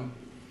good time.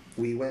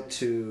 We went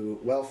to,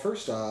 well,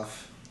 first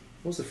off,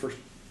 what was the first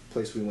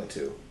place we went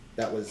to?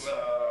 That was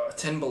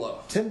 10 Below.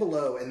 10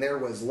 Below, and there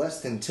was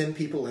less than 10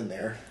 people in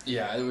there.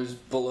 Yeah, it was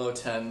below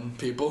 10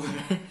 people.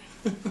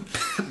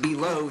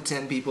 Below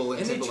 10 people in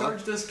 10 Below. And they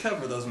charged us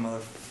cover, those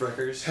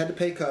motherfuckers. Had to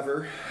pay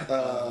cover.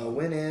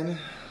 Went in,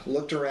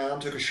 looked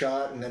around, took a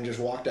shot, and then just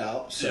walked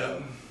out.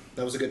 So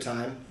that was a good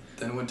time.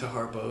 Then went to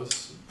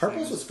Harpo's.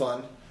 Harpo's was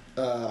fun.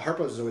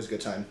 Harpo's is always a good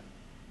time.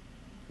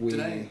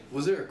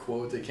 Was there a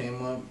quote that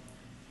came up?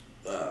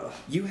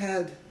 You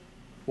had...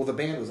 Well, the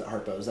band was at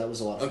Harpo's. That was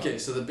a lot of fun. Okay,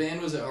 so the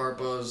band was at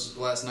Harpo's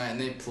last night, and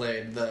they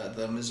played,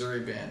 the Missouri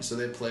band. So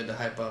they played to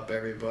hype up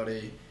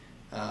everybody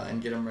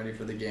and get them ready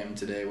for the game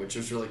today, which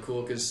was really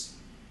cool because...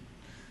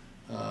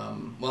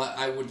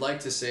 I would like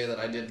to say that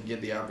I didn't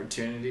get the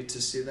opportunity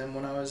to see them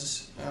when I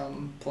was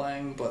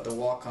playing, but the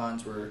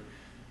walk-ons were...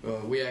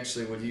 we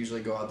actually would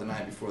usually go out the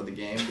night before the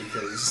game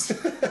because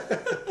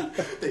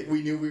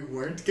we knew we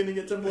weren't going to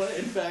get to play.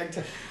 In fact,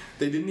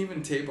 they didn't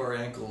even tape our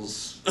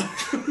ankles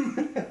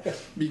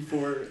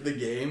before the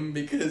game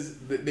because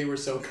they were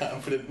so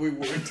confident we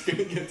weren't going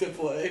to get to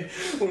play.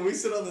 When we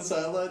stood on the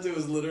sidelines, it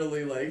was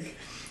literally like...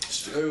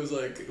 It was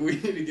like, we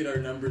need to get our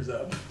numbers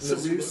up. So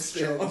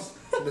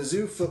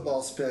Mizzou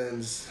football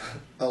spends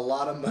a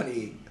lot of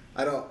money.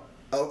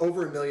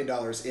 Over $1 million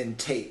in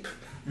tape.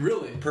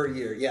 Really? Per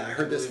year. Yeah, I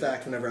heard this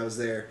fact whenever I was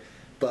there.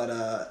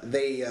 But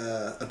they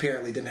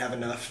apparently didn't have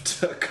enough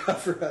to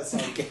cover us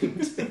on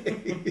game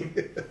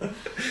day.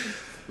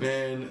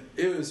 Man,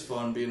 it was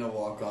fun being a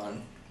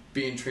walk-on.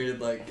 Being treated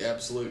like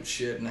absolute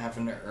shit and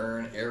having to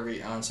earn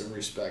every ounce of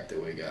respect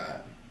that we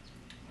got.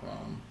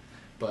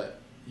 But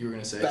you were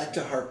going to say... Back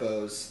to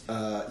Harpo's.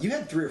 You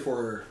had 3 or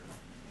 4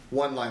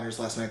 one-liners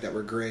last night that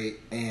were great,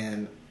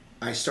 and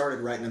I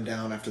started writing them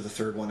down after the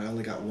third one. I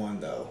only got 1,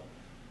 though.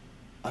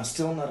 I'm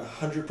still not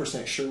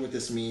 100% sure what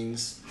this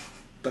means,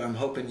 but I'm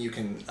hoping you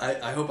can...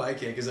 I hope I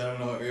can, because I don't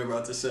know what you're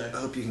about to say.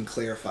 I hope you can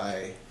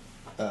clarify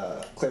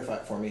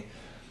it for me.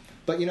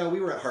 But, we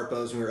were at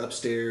Harpo's, and we were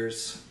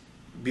upstairs,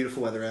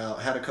 beautiful weather out,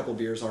 had a couple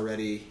beers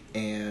already,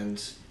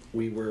 and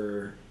we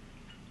were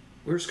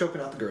scoping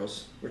out the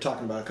girls. We were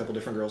talking about a couple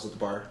different girls at the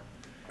bar.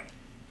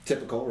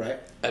 Typical, right?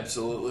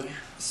 Absolutely.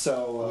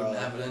 So... Wouldn't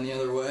have it any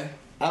other way.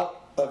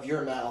 Out of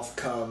your mouth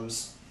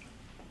comes,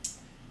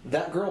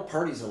 that girl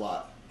parties a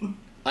lot.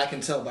 I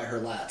can tell by her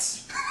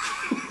lats.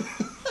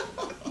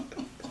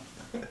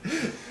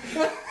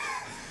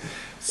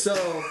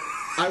 So,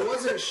 I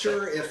wasn't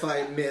sure if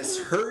I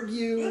misheard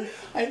you.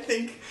 I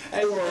think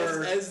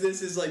as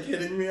this is like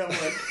hitting me, I'm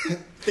like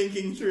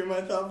thinking through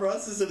my thought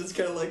process, and it's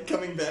kind of like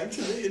coming back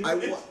to me.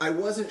 I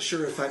wasn't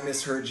sure if I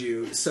misheard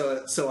you,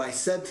 so I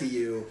said to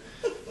you,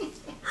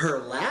 her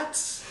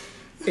lats?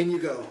 And you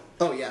go,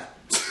 oh yeah.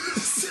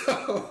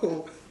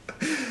 So...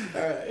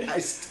 All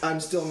right. I'm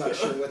still not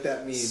sure what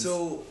that means.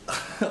 So,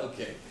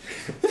 okay.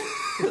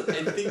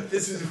 I think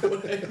this is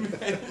what I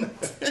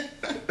meant.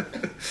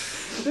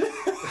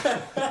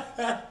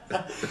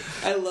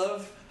 I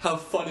love how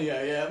funny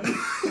I am.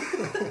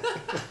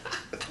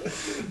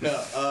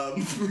 No,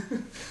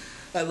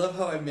 I love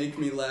how I make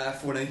me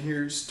laugh when I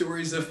hear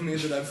stories of me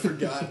that I've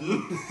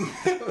forgotten.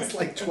 It was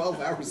like 12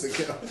 hours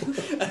ago.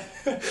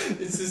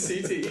 It's a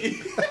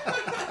CTE.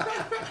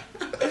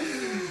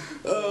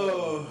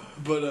 Oh,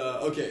 but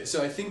okay.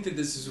 So I think that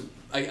this is.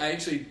 I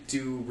actually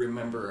do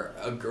remember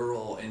a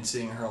girl and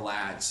seeing her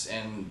lats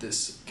and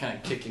this kind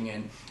of kicking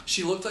in.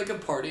 She looked like a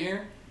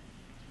partier.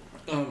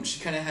 She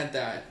kind of had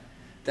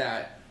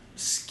that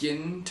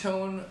skin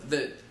tone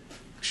that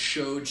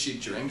showed she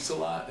drinks a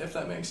lot, if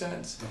that makes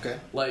sense. Okay.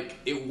 Like,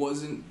 it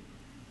wasn't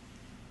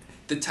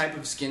the type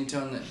of skin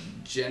tone that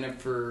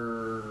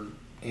Jennifer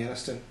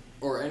Aniston.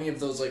 or any of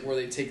those, like, where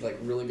they take, like,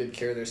 really good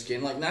care of their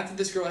skin. Like, not that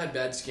this girl had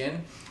bad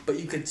skin, but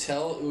you could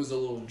tell it was a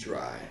little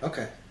dry.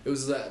 Okay. It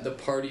was the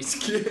party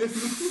skin.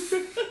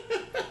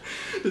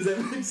 Does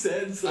that make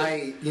sense?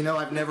 Like,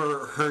 I've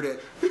never heard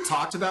it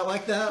talked about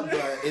like that,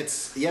 but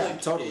it's,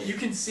 like, totally. You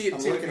can see it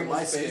I'm too looking in at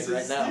my people's skin faces.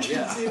 right now, You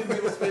can see it in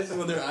people's faces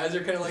when their eyes are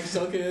kind of like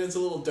sunken in. It's a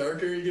little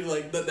darker. You can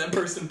like that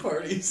person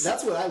parties.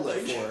 That's what I look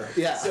for.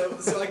 Yeah.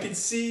 So I could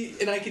see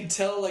and I could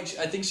tell like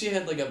I think she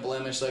had like a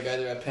blemish, like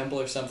either a pimple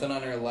or something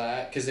on her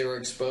lat because they were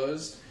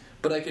exposed.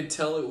 But I could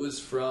tell it was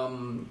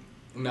from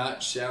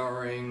not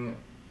showering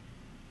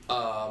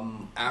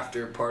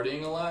after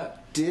partying a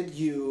lot. Did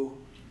you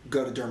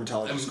go to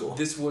dermatology school?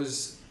 This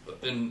was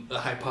a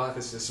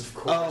hypothesis, of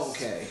course. Oh,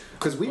 okay.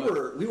 Because we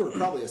were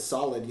probably a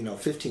solid,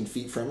 15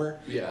 feet from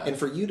her. Yeah. And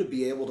for you to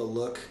be able to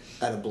look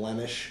at a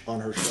blemish on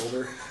her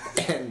shoulder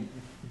and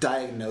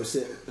diagnose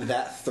it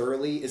that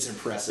thoroughly is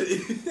impressive.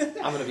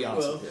 I'm going to be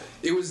honest with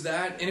you. It was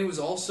that, and it was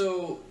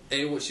also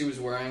what she was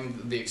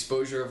wearing, the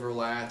exposure of her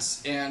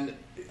lats, and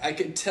I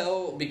could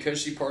tell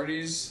because she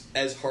parties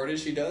as hard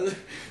as she does,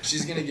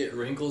 she's going to get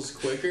wrinkles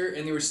quicker,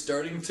 and they were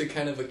starting to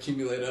kind of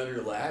accumulate on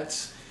her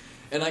lats.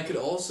 And I could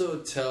also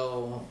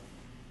tell,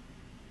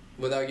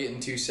 without getting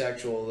too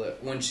sexual,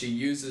 that when she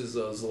uses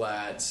those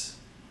lats,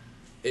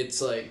 it's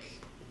like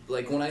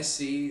when I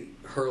see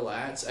her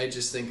lats, I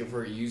just think of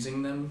her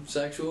using them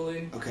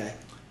sexually. Okay.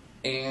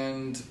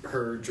 And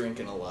her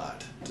drinking a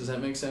lot. Does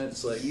that make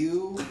sense? Like,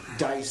 you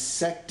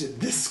dissected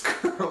this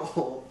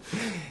girl.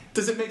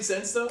 does it make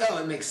sense though? Oh,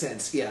 it makes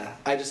sense. Yeah,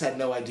 I just had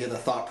no idea the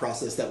thought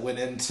process that went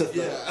into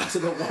the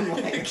one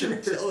I liner.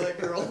 can tell that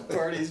girl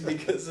parties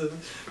because of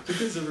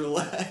her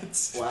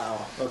lats.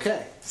 Wow.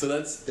 Okay. So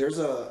there's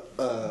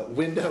a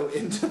window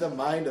into the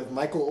mind of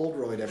Michael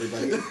Oldroyd,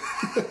 everybody.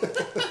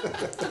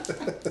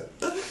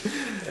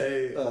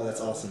 Hey. Oh,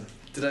 that's awesome.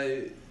 Did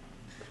I?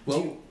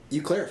 Well.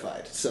 You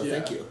clarified, so Yeah.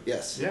 thank you.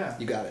 Yes. Yeah.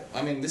 You got it.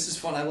 I mean, this is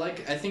fun. I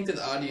think that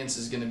the audience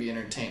is going to be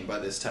entertained by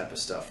this type of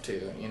stuff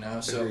too,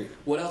 So Agreed.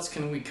 what else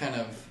can we kind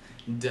of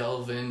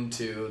delve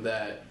into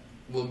that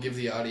will give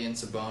the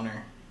audience a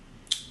boner?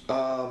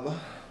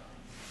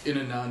 In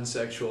a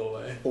non-sexual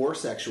way. Or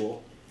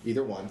sexual.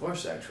 Either one. Or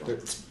sexual.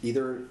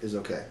 Either is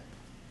okay.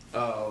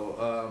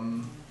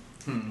 Oh,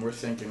 we're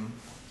thinking.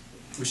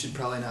 We should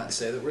probably not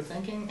say that we're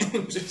thinking.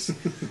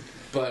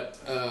 But,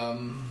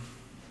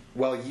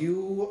 Well,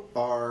 you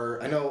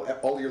are... I know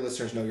all your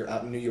listeners know you're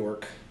out in New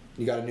York.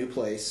 You got a new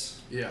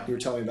place. Yeah. You were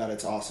telling me about it.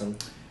 It's awesome.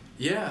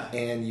 Yeah.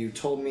 And you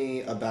told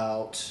me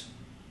about,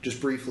 just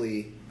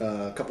briefly,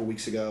 a couple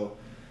weeks ago,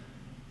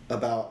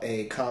 about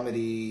a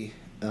comedy...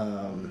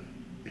 my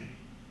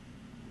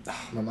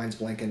mind's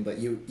blanking, but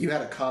you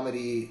had a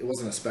comedy... It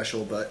wasn't a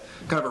special, but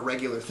kind of a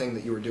regular thing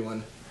that you were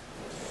doing.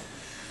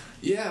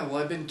 Yeah, well,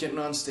 I've been getting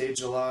on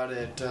stage a lot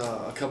at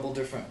a couple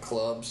different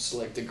clubs,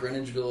 like the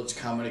Greenwich Village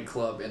Comedy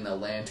Club and the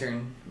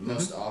Lantern,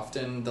 most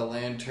often. The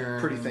Lantern...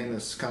 Pretty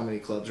famous comedy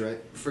clubs, right?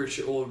 For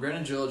sure. Well,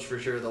 Greenwich Village, for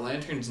sure. The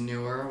Lantern's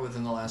newer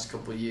within the last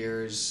couple of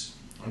years.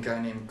 A guy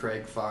named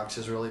Craig Fox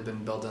has really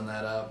been building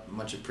that up.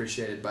 Much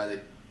appreciated by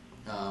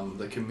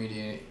the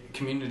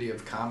community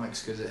of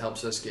comics because it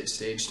helps us get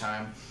stage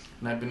time.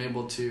 And I've been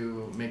able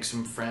to make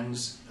some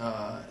friends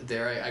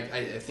there.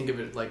 I think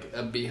of it like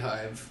a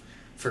beehive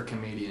for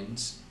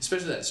comedians,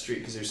 especially that street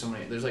because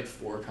there's like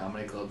 4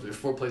 comedy clubs. There's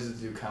 4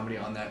 places to do comedy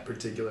on that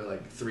particular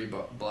like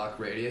 3-block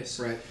radius.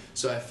 Right.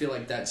 So I feel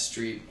like that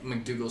street,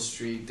 McDougal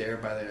Street, there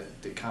by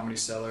the Comedy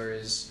Cellar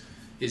is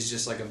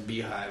just like a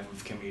beehive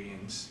of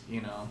comedians,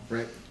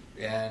 Right.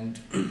 And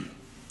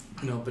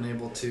been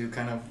able to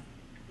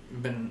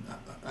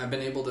I've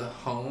been able to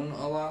hone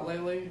a lot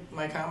lately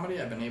my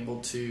comedy. I've been able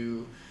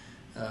to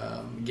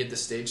get the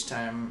stage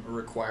time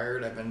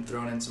required. I've been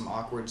thrown in some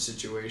awkward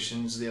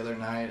situations. The other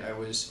night I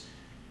was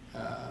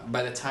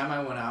by the time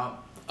I went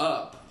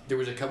up there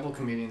was a couple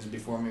comedians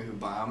before me who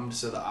bombed,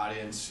 so the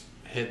audience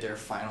hit their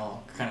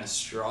final kind of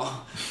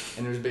straw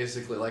and there was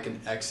basically like an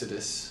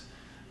exodus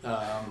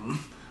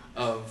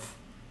of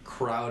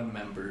crowd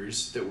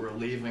members that were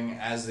leaving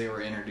as they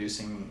were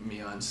introducing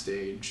me on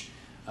stage.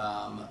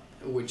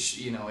 which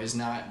is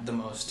not the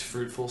most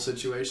fruitful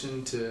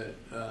situation to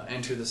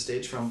enter the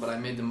stage from. But I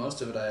made the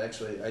most of it.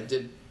 I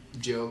did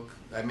joke.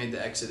 I made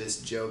the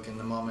Exodus joke in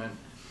the moment,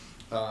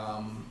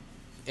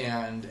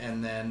 and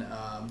then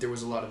there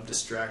was a lot of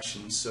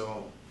distractions,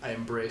 so I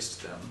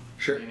embraced them.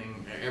 Sure.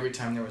 Meaning every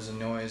time there was a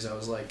noise, I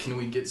was like, "Can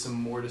we get some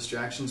more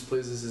distractions,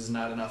 please? This is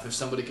not enough. If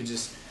somebody could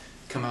just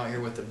come out here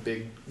with a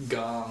big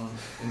gong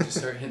and just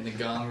start hitting the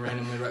gong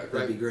randomly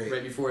That'd be great.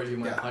 right before I do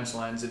my Yeah.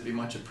 punchlines, it'd be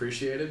much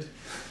appreciated."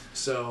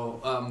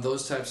 So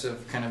those types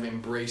of kind of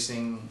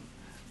embracing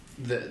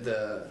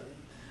the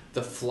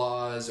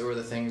flaws or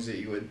the things that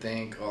you would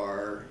think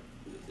are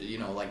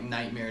like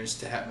nightmares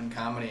to have in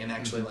comedy, and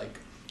actually like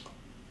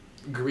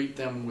greet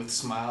them with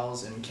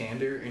smiles and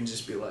candor and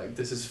just be like,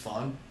 this is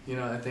fun.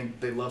 I think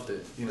they loved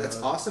it.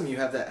 That's awesome. You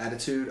have that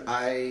attitude.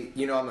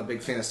 I'm a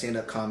big fan of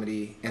stand-up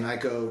comedy, and I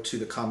go to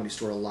the Comedy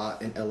Store a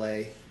lot in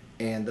LA.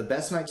 And the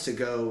best nights to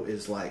go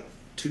is like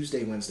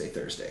Tuesday, Wednesday,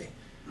 Thursday,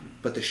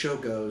 but the show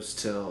goes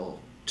till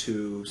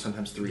 2,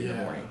 sometimes 3 in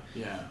the morning.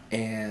 Yeah.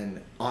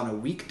 And on a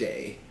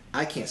weekday,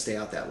 I can't stay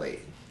out that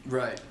late.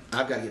 Right.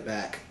 I've got to get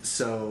back.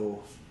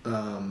 So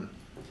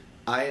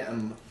I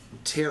am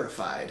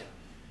terrified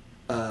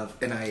of,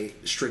 and I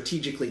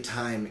strategically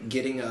time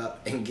getting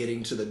up and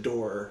getting to the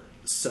door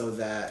so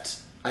that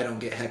I don't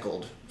get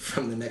heckled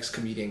from the next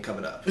comedian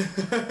coming up.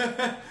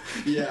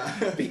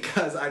 Yeah.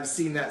 Because I've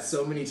seen that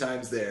so many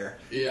times there.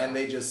 Yeah. And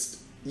they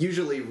just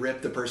usually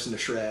rip the person to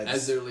shreds.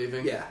 As they're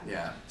leaving? Yeah.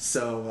 Yeah.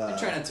 So I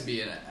try not to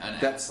be an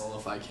asshole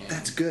if I can.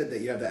 That's good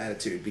that you have the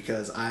attitude,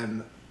 because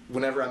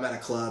whenever I'm at a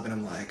club and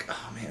I'm like,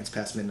 oh man, it's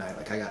past midnight,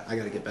 like I got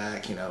to get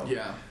back,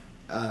 Yeah.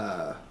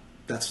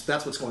 That's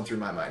what's going through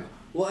my mind.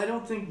 Well, I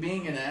don't think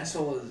being an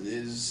asshole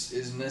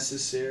is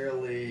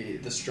necessarily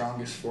the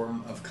strongest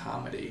form of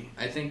comedy.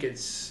 I think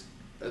it's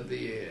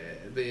the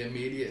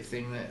immediate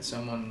thing that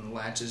someone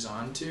latches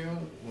onto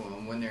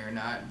when they're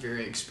not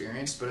very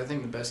experienced. But I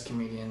think the best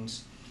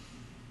comedians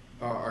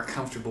are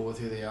comfortable with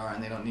who they are,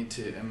 and they don't need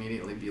to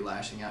immediately be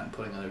lashing out and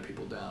putting other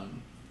people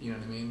down. You know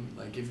what I mean?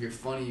 Like, if you're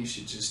funny, you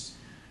should just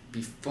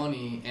be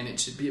funny, and it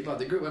should be about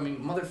the group. I mean,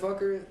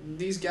 motherfucker,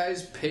 these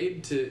guys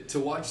paid to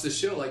watch the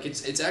show. Like,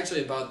 it's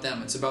actually about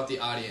them. It's about the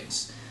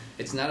audience.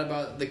 It's not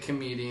about the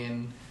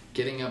comedian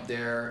getting up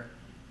there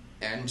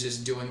and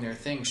just doing their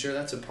thing. Sure,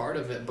 that's a part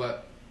of it,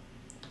 but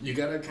you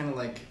gotta kind of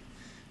like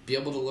be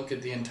able to look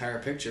at the entire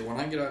picture. When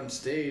I get on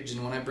stage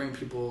and when I bring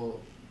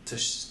people to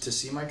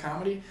see my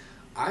comedy,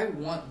 I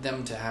want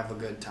them to have a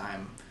good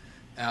time.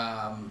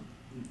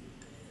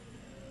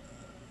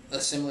 A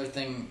similar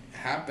thing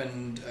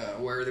happened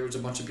where there was a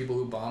bunch of people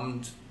who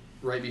bombed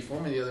right before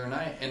me the other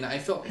night, and I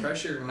felt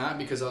pressure, not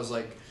because I was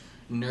like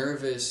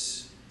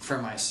nervous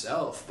for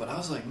myself, but I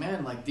was like,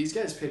 man, like, these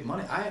guys paid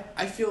money.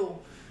 I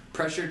feel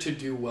pressure to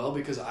do well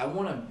because I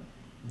want to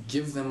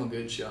give them a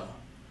good show.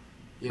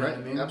 You know what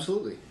I mean?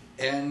 Absolutely.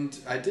 And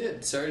I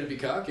did. Sorry to be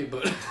cocky,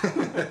 but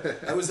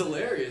I was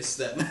hilarious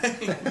that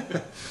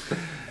night.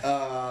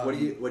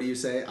 What do you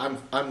say?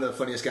 I'm the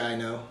funniest guy I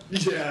know.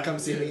 Yeah. Come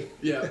see me.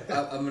 Yeah.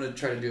 I'm gonna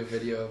try to do a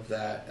video of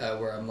that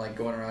where I'm like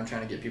going around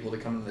trying to get people to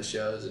come to the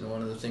shows, and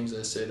one of the things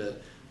I say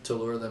to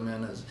lure them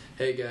in is,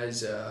 "Hey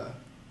guys,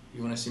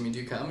 you want to see me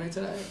do comedy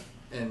tonight?"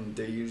 And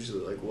they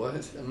usually like,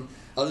 "What?" And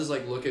I'll just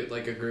like look at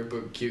like a group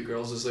of cute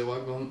girls as they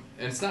walk home,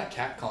 and it's not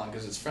catcalling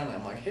because it's friendly.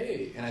 I'm like,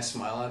 "Hey," and I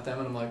smile at them,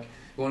 and I'm like,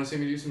 "You want to see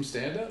me do some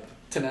stand up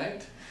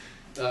tonight?"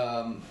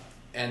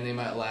 And they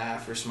might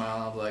laugh or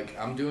smile. I'll be like,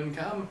 "I'm doing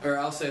or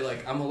I'll say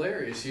like, "I'm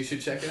hilarious. You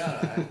should check it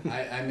out.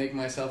 I make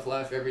myself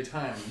laugh every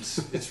time.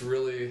 It's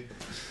really,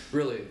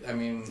 really. I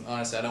mean,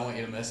 honestly, I don't want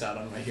you to miss out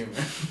on my humor."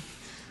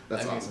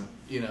 That's awesome.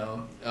 You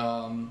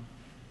know,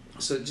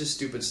 so just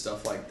stupid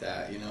stuff like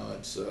that. You know,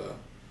 it's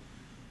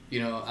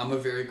I'm a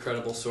very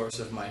credible source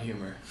of my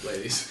humor,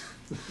 ladies.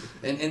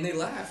 and they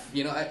laugh.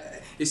 You know,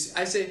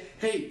 I say,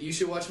 "Hey, you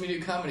should watch me do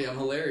comedy. I'm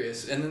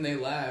hilarious," and then they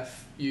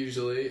laugh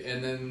usually,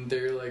 and then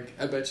they're like,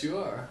 "I bet you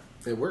are."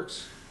 It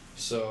works.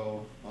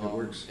 So It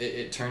works.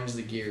 It turns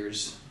the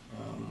gears,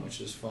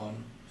 which is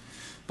fun.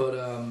 But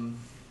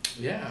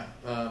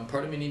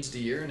part of me needs to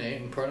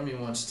urinate, and part of me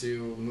wants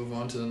to move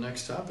on to the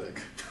next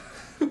topic.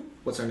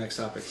 What's our next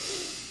topic?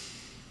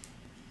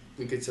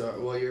 We could talk.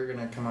 Well, you're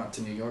gonna come out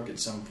to New York at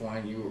some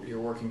point. You're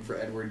working for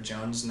Edward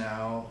Jones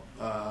now,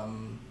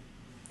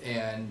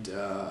 and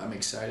I'm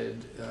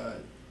excited.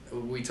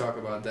 We talk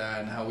about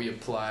that and how we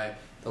apply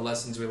the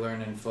lessons we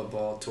learn in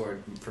football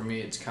toward. For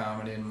me, it's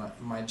comedy and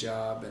my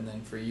job, and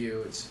then for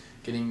you, it's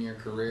getting your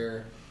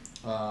career,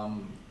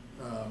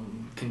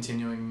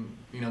 continuing,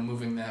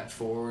 moving that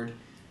forward,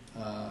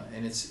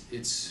 and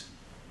it's.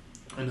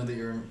 I know that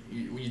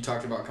you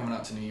talked about coming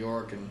out to New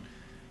York, and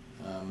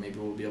maybe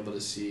we'll be able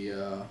to see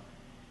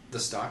the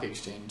stock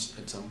exchange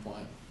at some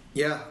point.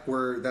 Yeah,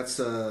 that's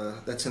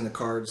in the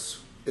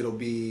cards.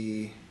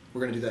 We're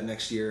gonna do that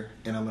next year,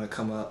 and I'm gonna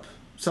come up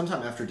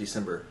sometime after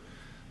December.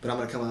 But I'm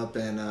gonna come up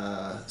and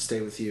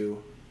stay with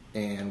you,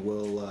 and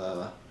we'll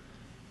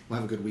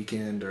have a good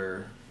weekend,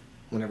 or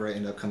whenever I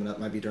end up coming up,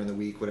 might be during the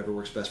week, whatever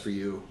works best for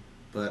you.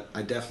 But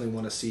I definitely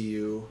want to see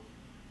you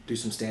do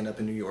some stand-up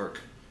in New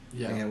York.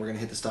 Yeah. And we're going to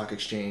hit the stock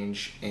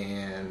exchange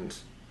and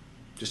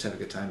just have a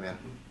good time, man.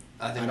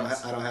 I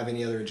don't have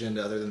any other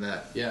agenda other than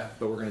that. Yeah.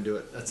 But we're going to do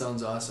it. That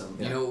sounds awesome.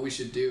 Yeah. You know what we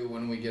should do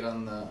when we get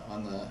on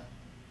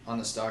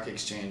the stock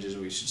exchange is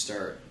we should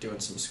start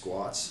doing some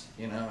squats,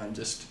 you know, and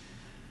just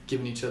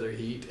giving each other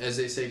heat. As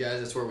they say,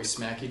 guys, that's where we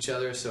smack each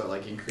other, so it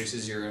like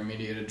increases your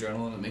immediate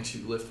adrenaline and makes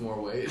you lift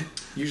more weight.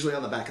 Usually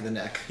on the back of the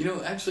neck. You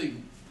know, actually,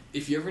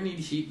 if you ever need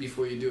heat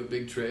before you do a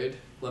big trade,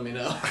 let me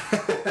know.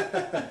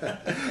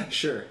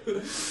 Sure.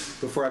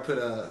 Before I put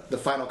the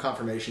final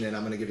confirmation in,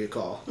 I'm going to give you a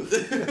call.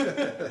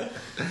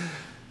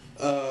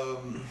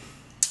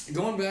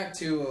 Going back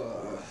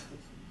to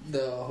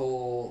the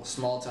whole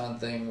small town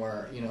thing,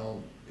 where you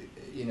know,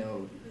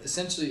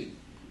 essentially,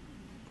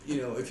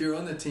 you know, if you're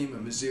on the team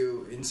at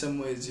Mizzou, in some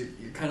ways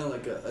you're kind of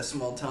like a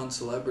small town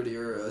celebrity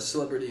or a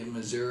celebrity in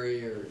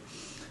Missouri or.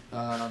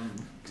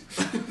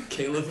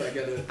 Caleb,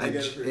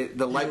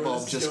 the light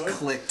bulb just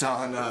clicked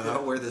on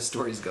where this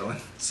story's going.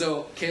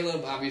 So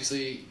Caleb,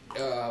 obviously,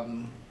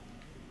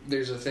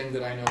 there's a thing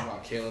that I know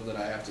about Caleb that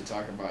I have to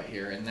talk about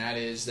here, and that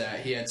is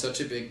that he had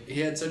such a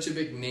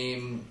big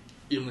name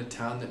in the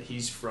town that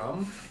he's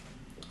from,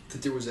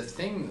 that there was a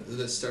thing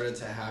that started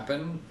to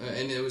happen,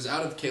 and it was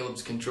out of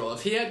Caleb's control.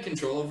 If he had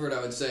control over it,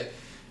 I would say,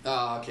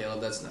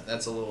 Caleb,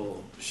 that's a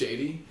little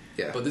shady.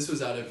 Yeah. But this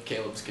was out of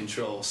Caleb's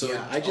control. So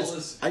yeah, I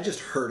just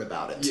heard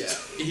about it. Yeah.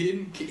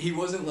 He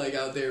wasn't like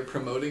out there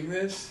promoting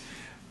this,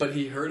 but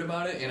he heard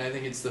about it, and I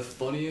think it's the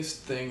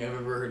funniest thing I've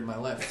ever heard in my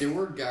life. There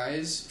were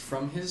guys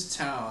from his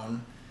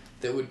town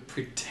that would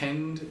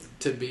pretend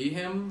to be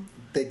him.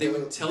 They'd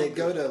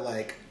go to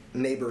like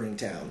neighboring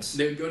towns.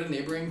 They would go to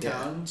neighboring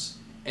towns,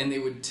 and they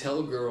would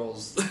tell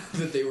girls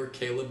that they were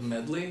Caleb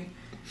Medley.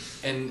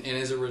 And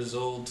as a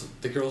result,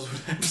 the girls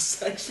would have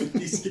sex with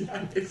these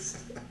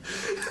guys.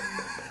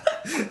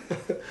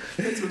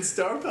 That's what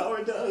star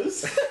power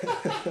does.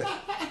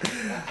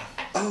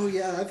 Oh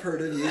yeah, I've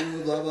heard of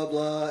you, blah blah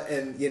blah,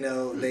 and you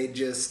know they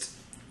just.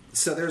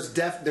 So there's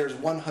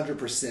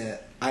 100%.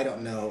 I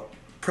don't know,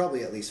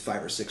 probably at least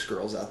 5 or 6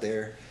 girls out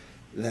there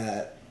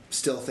that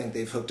still think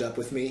they've hooked up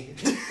with me.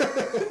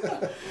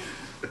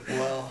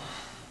 Well,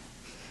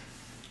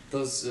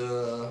 those.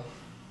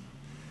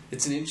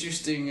 It's an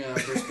interesting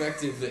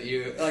perspective that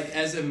you... Like,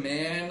 as a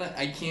man,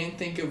 I can't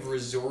think of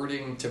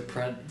resorting to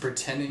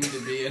pretending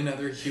to be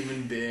another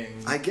human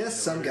being. I guess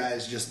some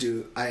guys just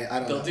do... I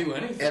don't know. They'll do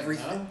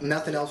anything,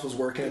 Nothing else was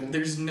working.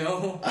 There's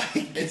no...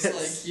 It's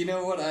like, you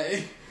know what,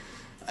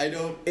 I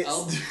don't...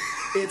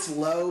 It's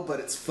low, but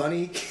it's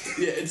funny.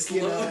 Yeah, it's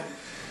low. Know?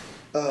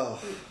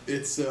 Oh.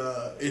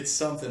 It's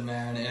something,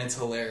 man, and it's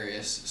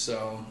hilarious.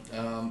 So,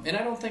 and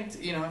I don't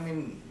think, you know, I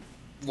mean,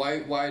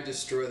 why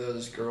destroy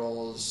those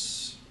girls...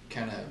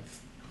 kind of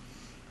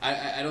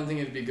I don't think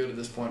it'd be good at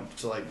this point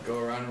to like go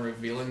around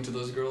revealing to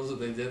those girls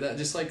that they did that.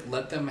 Just like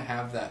let them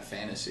have that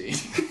fantasy.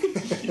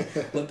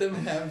 Let them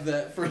have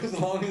that for as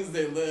long as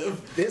they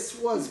live. This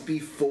was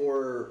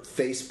before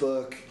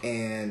Facebook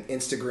and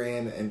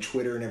Instagram and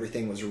Twitter and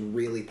everything was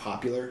really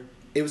popular.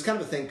 It was kind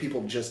of a thing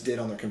people just did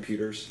on their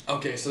computers.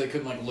 Okay, so they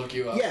couldn't like look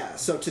you up. Yeah,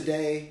 so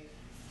today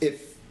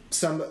if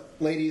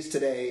somebody is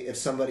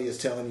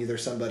telling you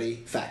there's somebody,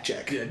 fact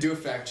check. Yeah, do a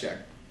fact check,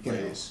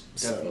 please.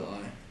 You know,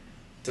 definitely.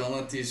 Don't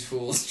let these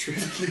fools trick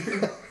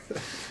you.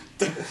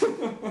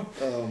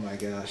 Oh my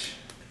gosh.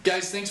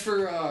 Guys, thanks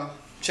for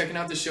checking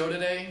out the show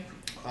today.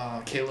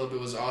 Caleb, it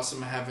was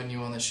awesome having you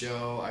on the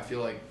show. I feel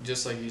like,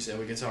 just like you said,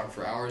 we could talk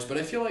for hours, but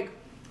I feel like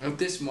at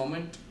this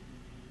moment,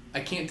 I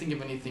can't think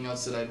of anything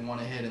else that I'd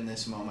want to hit in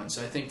this moment,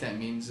 so I think that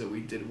means that we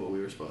did what we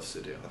were supposed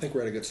to do. I think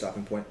we're at a good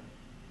stopping point.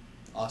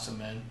 Awesome,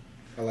 man.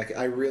 I like it.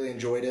 I really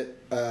enjoyed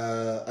it.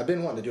 I've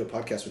been wanting to do a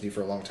podcast with you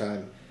for a long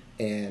time.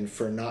 And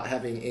for not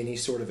having any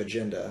sort of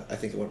agenda, I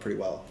think it went pretty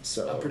well.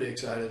 So I'm pretty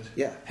excited.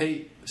 Yeah.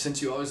 Hey,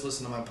 since you always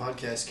listen to my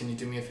podcast, can you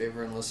do me a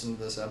favor and listen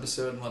to this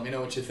episode and let me know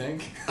what you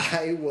think?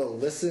 I will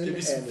listen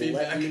and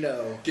let you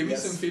know. Give me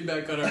some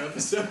feedback on our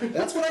episode.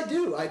 That's what I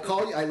do. I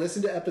call you. I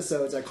listen to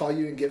episodes. I call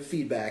you and give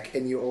feedback,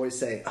 and you always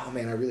say, "Oh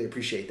man, I really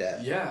appreciate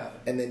that." Yeah.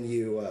 And then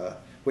you,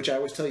 which I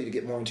always tell you to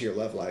get more into your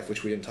love life,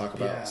 which we didn't talk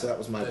about. Yeah, so that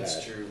was my bad.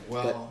 That's true.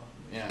 Well,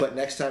 yeah. But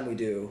next time we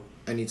do,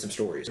 I need some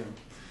stories.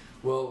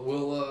 Well,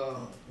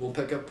 we'll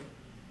pick up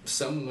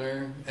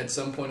somewhere at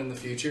some point in the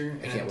future.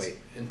 I can't wait.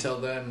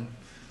 Until then,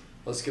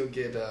 let's go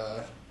get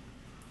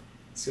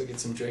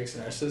some drinks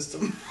in our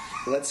system.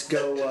 Let's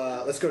go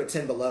to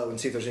 10 Below and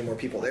see if there's any more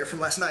people there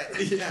from last night.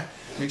 Yeah.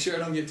 Make sure I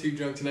don't get too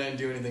drunk tonight and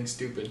do anything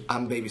stupid.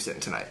 I'm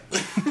babysitting tonight.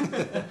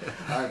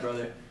 All right,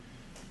 brother.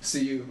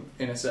 See you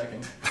in a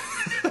second.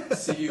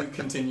 See you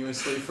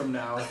continuously from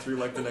now through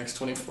like the next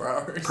 24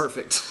 hours.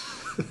 Perfect.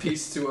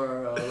 Peace to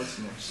our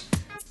listeners.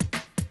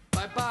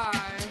 Bye-bye.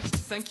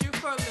 Thank you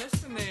for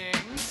listening.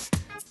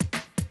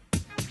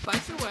 By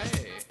the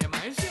way, am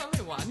I the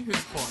only one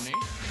who's horny?